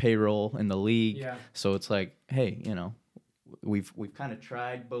biggest payroll in the league. Yeah. So it's like, hey, we've kind of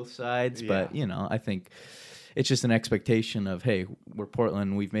tried both sides, but, I think it's just an expectation of, hey, we're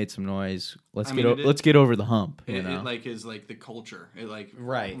Portland, we've made some noise. Let's get over the hump. It like is like the culture. It like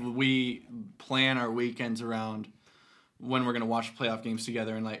Right. We plan our weekends around when we're gonna watch playoff games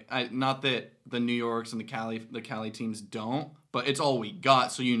together, and like not that the New Yorks and the Cali teams don't, but it's all we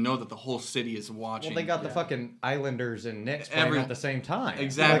got. So that the whole city is watching. Well, they got the fucking Islanders and Knicks playing at the same time.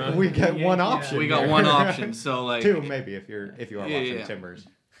 Exactly. Like, we get one option. We got one option. So like 2 maybe if you are watching Timbers.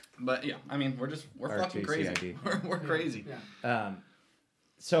 But yeah, I mean, we're fucking crazy. RTCID. We're crazy. Yeah.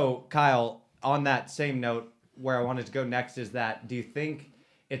 So Kyle, on that same note, where I wanted to go next is that, do you think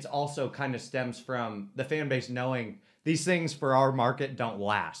it's also kind of stems from the fan base knowing these things for our market don't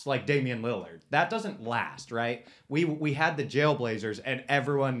last? Like Damian Lillard, that doesn't last, right? We had the Jailblazers, and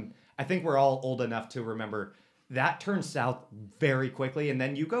everyone, I think we're all old enough to remember that turned south very quickly, and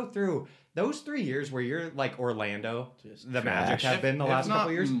then you go through those 3 years where you're like Orlando, the Magic have been the last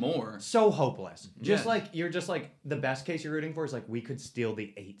couple years. More. So hopeless. Just Yeah. like you're just like the best case you're rooting for is like we could steal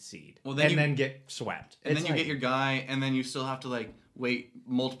the 8 seed. Well, then then get swept. And It's then you like- get your guy, and then you still have to like wait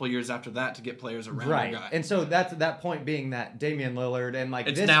multiple years after that to get players around right. your guy. And so that's that point being that Damian Lillard and like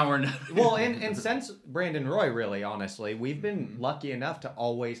it's this, now or never. well, and since Brandon Roy, really, honestly, we've been lucky enough to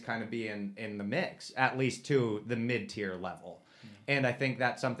always kind of be in the mix, at least to the mid-tier level. And I think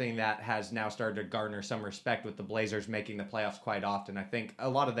that's something that has now started to garner some respect with the Blazers making the playoffs quite often. I think a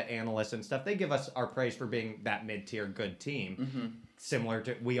lot of the analysts and stuff, they give us our praise for being that mid-tier good team, similar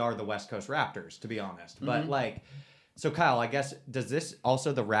to we are the West Coast Raptors, to be honest. But like, so Kyle, I guess, does this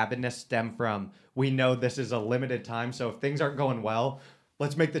also the rabidness stem from we know this is a limited time, so if things aren't going well,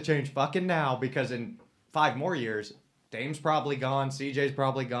 let's make the change fucking now, because in 5 more years, Dame's probably gone, CJ's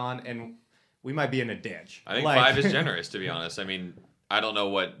probably gone, and we might be in a ditch. I think 5 is generous, to be honest. I mean, I don't know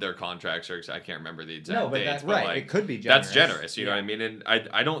what their contracts are. I can't remember the exact dates. Right, like, it could be generous. That's generous, you know what I mean? And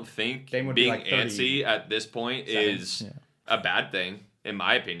I don't think Dame would be being like 30 antsy at this point is a bad thing, in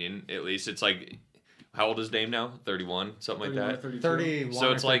my opinion, at least. It's like, how old is Dame now? 31, something like that? 31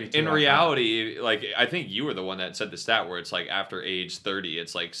 So it's or like, 32, in I reality, like, I think you were the one that said the stat where it's like after age 30,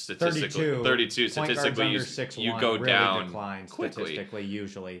 it's like statistically, 32 Point guards statistically, under you 6'1" go really down decline quickly. statistically,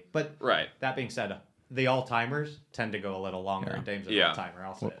 usually. But Right. that being said, the all-timers tend to go a little longer, and Dame's an all-timer.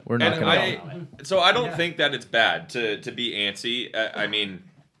 I'll say it. We're not And going to. so I don't think that it's bad to be antsy. I mean,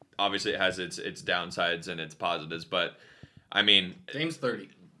 obviously it has its downsides and its positives, but I mean, Dame's 30.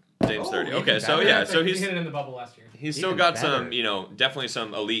 Dame's 30. Okay, so yeah, so he he's hit it in the bubble last year. he's still Even got better. some, definitely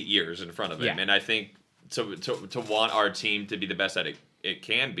some elite years in front of him, Yeah. and I think to want our team to be the best that it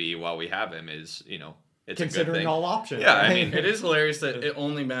can be while we have him is, it's a good Considering thing. all options. Yeah, I right? mean, It is hilarious that it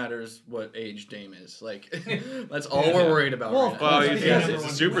only matters what age Dame is. Like, that's all we're worried about Well, right of now. course, Well, because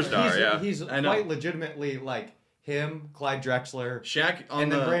he's a superstar, yeah. He's I know. quite legitimately like him, Clyde Drexler, Shaq on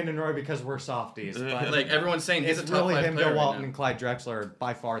and then the... Brandon Roy because we're softies. But Like, everyone's saying he's it's a top really 5 him, player Bill right Walton, now. and Clyde Drexler are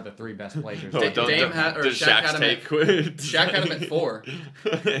by far the 3 best players. Oh, Dame had- or does Shaq had Shaq's him take at- quit? Shaq had him at 4.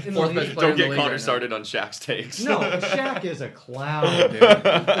 Fourth best player Don't in the get league Connor right started on Shaq's takes. No, Shaq is a clown, dude.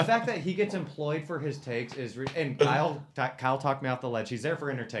 The fact that he gets employed for his takes is, and Kyle talked me off the ledge. He's there for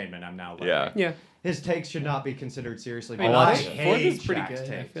entertainment. I'm now. Yeah. Yeah. His takes should not be considered seriously. I mean, but I fourth hate is pretty Shaq's good.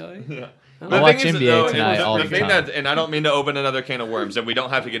 I takes. feel like. Yeah. I watch NBA though, tonight the all the thing time. and I don't mean to open another can of worms, and we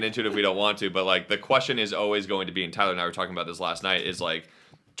don't have to get into it if we don't want to, but like the question is always going to be, and Tyler and I were talking about this last night, is like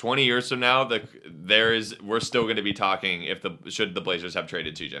 20 years from now, we're still going to be talking should the Blazers have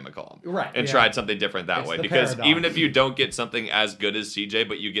traded CJ McCollum, Right, and yeah. tried something different that It's way, the because paradox. even if you don't get something as good as CJ,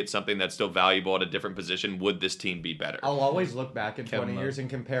 but you get something that's still valuable at a different position, would this team be better? I'll always look back in Kevin 20 Love. years and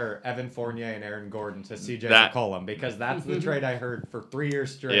compare Evan Fournier and Aaron Gordon to CJ That- McCollum because that's the trade I heard for 3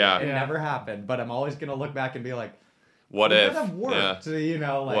 years straight. Yeah. It Yeah. never happened, but I'm always going to look back and be like, What would if? that have worked?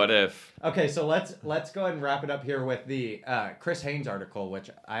 Like, What if? Okay, so let's go ahead and wrap it up here with the Chris Haynes article, which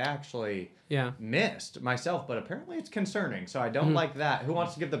I actually Yeah. missed myself, but apparently it's concerning. So I don't like that. Who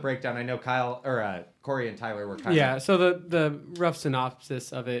wants to give the breakdown? I know Corey and Tyler were kind Yeah, of so the rough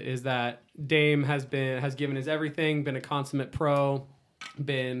synopsis of it is that Dame has given his everything, been a consummate pro,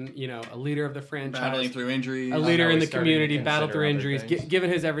 been a leader of the franchise, Battling through injuries. a leader now in he's the starting community, to battled through consider injuries, other things. given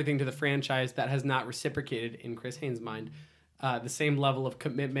his everything to the franchise that has not reciprocated in Chris Haynes' mind the same level of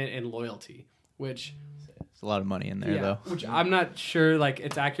commitment and loyalty, which There's a lot of money in there, though. which I'm not sure like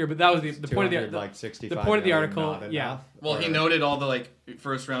it's accurate, but that was the point of the like 65 the point of the million, article, not yeah. enough, Well, he or- noted all the like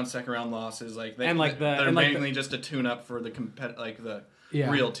first round, second round losses, like they, And, like, the- they're and, like, mainly just a tune up for the Yeah.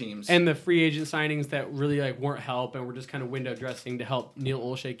 real teams. And the free agent signings that really weren't help and were just kind of window dressing to help Neil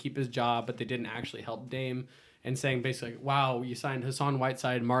Olshey keep his job, but they didn't actually help Dame. And saying basically, wow, you signed Hassan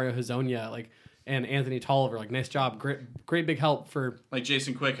Whiteside, Mario Hezonja, and Anthony Tolliver, nice job, great big help for. like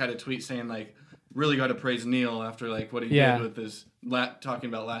Jason Quick had a tweet saying really got to praise Neil after what he Yeah. did with his talking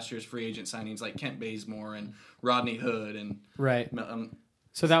about last year's free agent signings like Kent Bazemore and Rodney Hood and Right.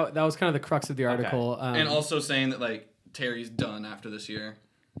 So that was kind of the crux of the article. and also saying that Terry's done after this year.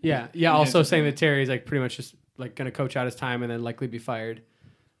 Yeah. Also saying that Terry's pretty much just going to coach out his time and then likely be fired.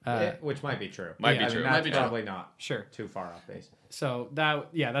 which might be true. Might be I mean, true. that's Might be true. probably not Sure. too far off base. So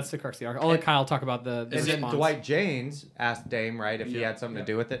that's the crux of the article. I'll let Kyle talk about the And then response. Dwight James asked Dame, right, if he Yeah. had something to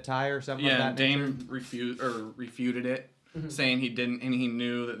do with it, Ty, or something Yeah, of that nature? Dame refuted it, saying he didn't, and he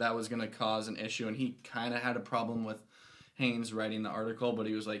knew that was going to cause an issue, and he kind of had a problem with Haynes writing the article, but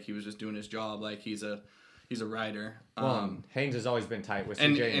he was just doing his job, he's a writer. Haynes has always been tight with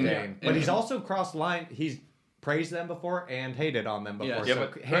and- CJ and, and- Dame, and- but he's also crossed line. He's praised them before and hated on them before. Yeah. Yeah, so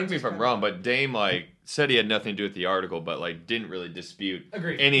but Haynes correct me is if I'm kinda- wrong, but Dame said he had nothing to do with the article, but didn't really dispute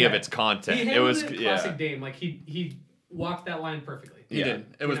Agreed. any of Yeah. its content. He It handled was classic Dame. He walked that line perfectly. He Yeah. did.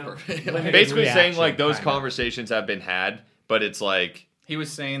 It was You know, perfect. like- basically saying reaction, those kinda. conversations have been had, but it's he was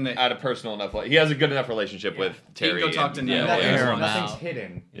saying that at a personal enough. He has a good enough relationship with He can Terry. go talk to and- Neil. Yeah, Nothing's, Air yeah. him nothing's out.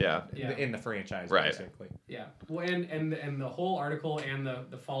 hidden Yeah. Yeah. in the franchise, Right. basically. Yeah. Well, and the whole article and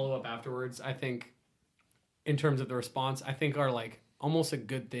the follow up afterwards, I think, in terms of the response, I think are almost a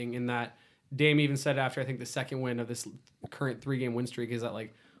good thing in that Dame even said after I think the second win of this current 3-game win streak is that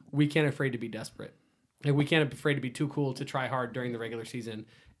we can't afford to be desperate. We can't be afraid to be too cool to try hard during the regular season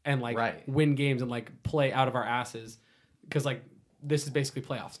and Right. win games and play out of our asses because this is basically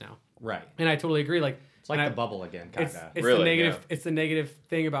playoffs now. Right. And I totally agree. It's like the bubble again, kind It's of. the Really, negative. yeah. It's the negative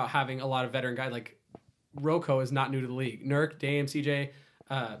thing about having a lot of veteran guys. Rocco is not new to the league. Nurk, Dame, CJ,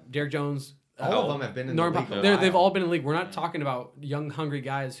 Derek Jones. All of them have been in the Norm league Powell. a while. They've all been in the league. We're not talking about young, hungry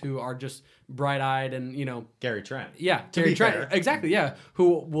guys who are just bright-eyed and Gary Trent. yeah, To Terry be Trent, fair. exactly, yeah,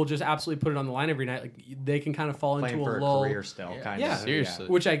 who will just absolutely put it on the line every night. They can kind of fall Playing into for a a lull, career still, kind Yeah. of. Seriously.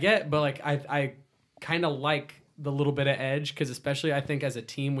 which I get, but I kind of like the little bit of edge because especially I think as a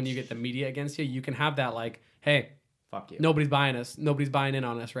team when you get the media against you, you can have that hey. Fuck you. Nobody's buying us. Nobody's buying in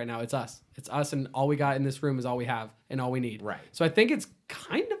on us right now. It's us. It's us, and all we got in this room is all we have and all we need. Right. So I think it's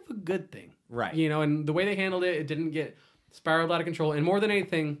kind of a good thing. Right. And the way they handled it, it didn't get spiraled out of control. And more than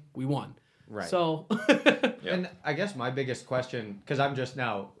anything, we won. Right. So, And I guess my biggest question, because I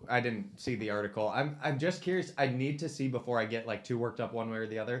didn't see the article. I'm just curious. I need to see before I get like too worked up one way or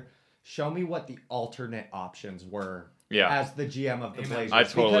the other. Show me what the alternate options were as the GM of the Blazers. I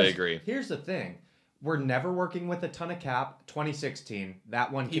totally Because agree. Here's the thing. We're never working with a ton of cap. 2016,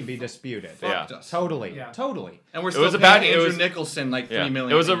 that one can be disputed. Fucked us. Totally. Yeah. Totally. And we're It still was a paying bad- it Andrew was- Nicholson like Yeah. $3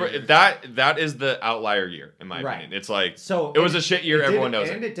 million. It was a year. that is the outlier year in my Right. opinion. It's like So it was a shit year. Everyone knows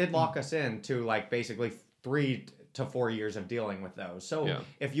and it. it did lock us in to like basically 3 to 4 years of dealing with those. So Yeah.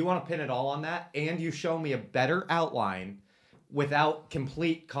 if you want to pin it all on that, and you show me a better outline without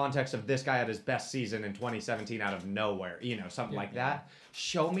complete context of this guy had his best season in 2017 out of nowhere, something like that.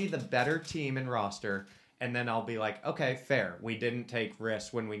 Show me the better team and roster. And then I'll be like, okay, fair. We didn't take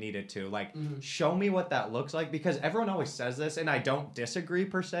risks when we needed to. Like, show me what that looks like. Because everyone always says this, and I don't disagree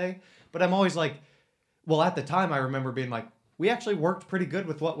per se. But I'm always like, well, at the time, I remember being like, we actually worked pretty good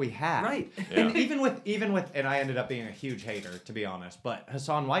with what we had. Right. And even with, and I ended up being a huge hater, to be honest. But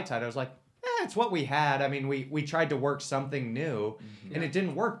Hassan Whiteside, I was like, it's what we had. I mean, we tried to work something new, and it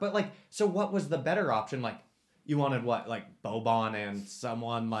didn't work. But, like, so what was the better option? Like, you wanted what, like Boban and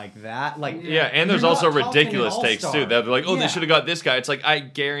someone like that? Like, Yeah, and there's you're also not talking ridiculous takes all-star. too. They're like, oh, Yeah. they should have got this guy. It's like I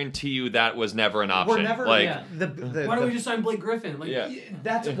guarantee you that was never an option. We're never like, Yeah. the why don't we just sign Blake Griffin? Like, Yeah.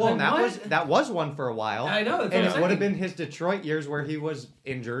 That's Like, well, what? that was one for a while. I know, that's and what it I'm would have saying. been his Detroit years where he was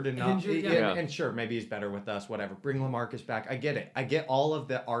injured and not. Injured, yeah. And sure, maybe he's better with us. Whatever. Bring LaMarcus back. I get it. I get all of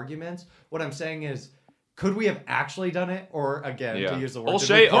the arguments. What I'm saying is, could we have actually done it, or again, Yeah. to use the word,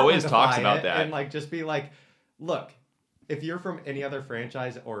 O'Shea did we always talks Portlandify about it that. and like just be like, look, if you're from any other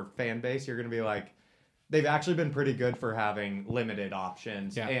franchise or fan base, you're gonna be like, they've actually been pretty good for having limited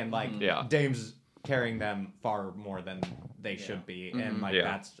options and like Dame's carrying them far more than they should be, and like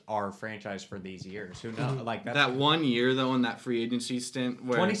that's our franchise for these years. Who knows? Like that's, That 1 year though in that free agency stint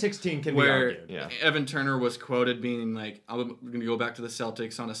where 2016 can be where argued. Yeah. Evan Turner was quoted being like, "I'm going to go back to the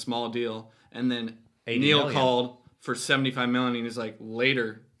Celtics on a small deal," and then 80 Neil million. called for $75 million, and he's like,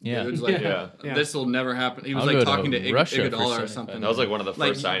 "Later." Yeah. Dude's like, Yeah. this will never happen. He was I'll like go talking to to Russia for Iguodala or 75. something. that was like one of the Like,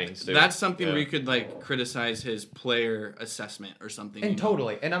 first signings too. that's something Yeah. where you could like criticize his player assessment or something. And you know?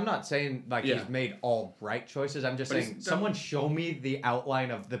 totally. And I'm not saying like Yeah. he's made all right choices. I'm just But saying he's- someone show me the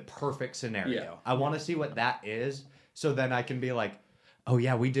outline of the perfect scenario. Yeah. I want to see what that is, so then I can be like, oh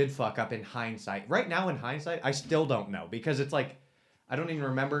yeah, we did fuck up in hindsight. Right now in hindsight, I still don't know, because it's like I don't even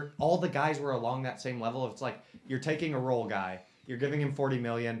remember. All the guys were along that same level. It's like you're taking a role guy, you're giving him $40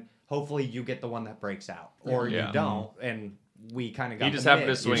 million. Hopefully you get the one that breaks out, or Yeah. you don't, and we kind of got. He just the happened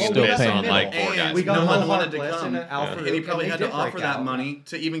to mid. swing You're and still miss paying on him. like 4 And guys. we got no Mo one wanted to Harkless come. and Alfred, And he probably and had they to did offer break that out. money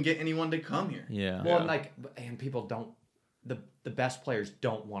to even get anyone to come here. Yeah. Well, and like, and people don't. The best players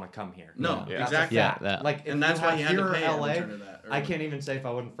don't want to come here. No, Yeah. That's exactly. a Yeah, fact. that. Like, if And that's you why have he had to here or pay LA, in return of that. I can't even say if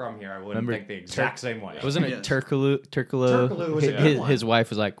I wasn't from here, I wouldn't Remember think the exact same way. Wasn't it Yes. Turkoglu? Turkoglu was a good one. His wife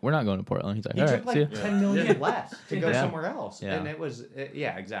was like, "We're not going to Portland." He's like, He "All took right, see like ya." 10 million less to go Yeah. somewhere else, Yeah. and it was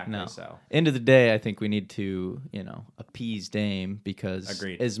exactly. No. So End of the day, I think we need to, appease Dame, because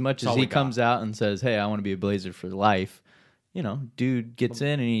Agreed. as much That's all as he we got. comes out and says, "Hey, I want to be a Blazer for life," dude gets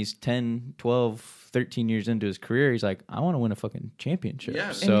in and he's 10, 12, 13 years into his career. He's like, "I want to win a fucking championship."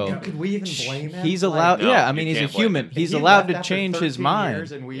 Yeah. So and could we even blame him? he's Like, allowed. No, yeah, I you mean, he's a can't blame human. him. if He's he allowed left to after change his 13 mind.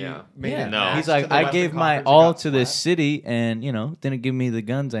 years and we Yeah. made Yeah. it No. past He's to like, the I Western gave my Conference and all got to this swept. city, and didn't give me the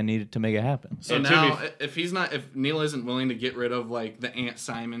guns I needed to make it happen. So And to now, be- if Neil isn't willing to get rid of like the Ant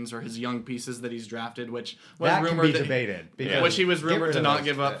Simons or his young pieces that he's drafted, which was That can rumored be that, debated. Because which he was get rumored rid to of not those-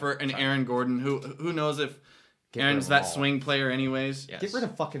 give up for an Aaron Gordon, who knows if Get Aaron's rid of that them all. swing player anyways. Yes. Get rid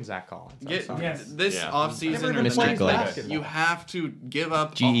of fucking Zach Collins. I'm Get sorry. Yes. this Yeah. offseason Never or even the played next, like, basketball. you have to give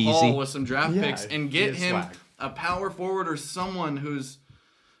up a G-Eazy. haul with some draft Yeah, picks and he get is him swag. a power forward or someone who's,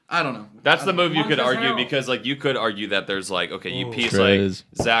 I don't know. That's the move you could Montrezl argue, Harrell. because like you could argue that there's like, okay, you piece Trez.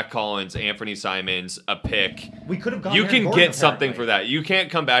 like Zach Collins, Anthony Simons, a pick. We could have gone. You Aaron can Gordon, get something apparently. for that. You can't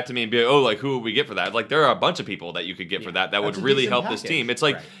come back to me and be like, oh, like who would we get for that? Like there are a bunch of people that you could get for that would That's a really decent help this package. team. It's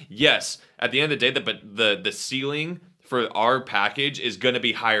like, Right. yes, at the end of the day, but the ceiling for our package is going to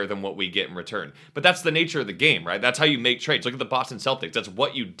be higher than what we get in return. But that's the nature of the game, right? That's how you make trades. Look at the Boston Celtics. That's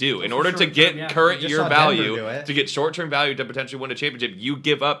what you do. In order to short-term, get yeah. current You just year saw Denver value, do it. to get short-term value to potentially win a championship, you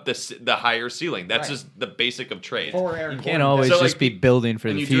give up the higher ceiling. That's Right. just the basic of trade. For Aaron You can't Gordon. always So, just like, be building for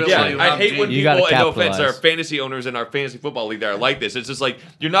and the you do it future. while Yeah, you I have hate when James. You gotta people, and no offense, capitalize. our fantasy owners in our fantasy football league that are like this. It's just like,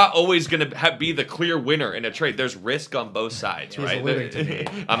 you're not always going to be the clear winner in a trade. There's risk on both sides, He's right? alluding to me.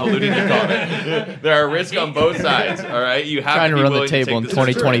 I'm alluding to comment. There are risks on both sides, all All right, you have Trying to to be run the willing to table in take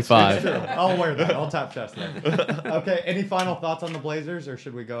this. 2025. I'll wear that. I'll tap test that. Okay. Any final thoughts on the Blazers, or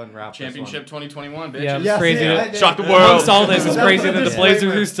should we go and wrap Championship this one? 2021, bitches. Yeah, it's Yes, crazy. yeah, that- Shock the Amongst world. all this, it's That's crazy the that the disclaimer.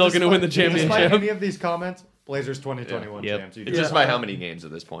 Blazers are still going to win the Despite championship. any of these comments, Blazers 2021 Yep. champs. You It's do just that. by how many games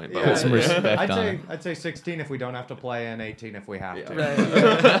at this point. But Yeah. Some respect I'd on say it. I'd say 16 if we don't have to play, and 18 if we have to.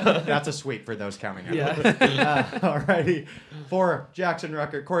 Right. That's a sweep for those counting out. Yeah. Alrighty. For Jackson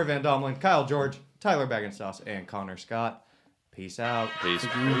Ruckert, Corey VanDomelen, Kyle George, Tyler Baggenstoss, and Connor Scott. Peace out. Peace.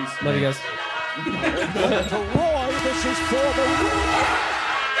 Love you guys. To Roy, this is for the win.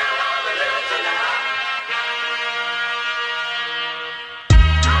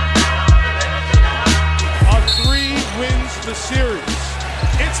 A 3 wins the series.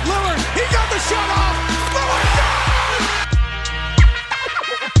 It's Lillard. He got the shot off.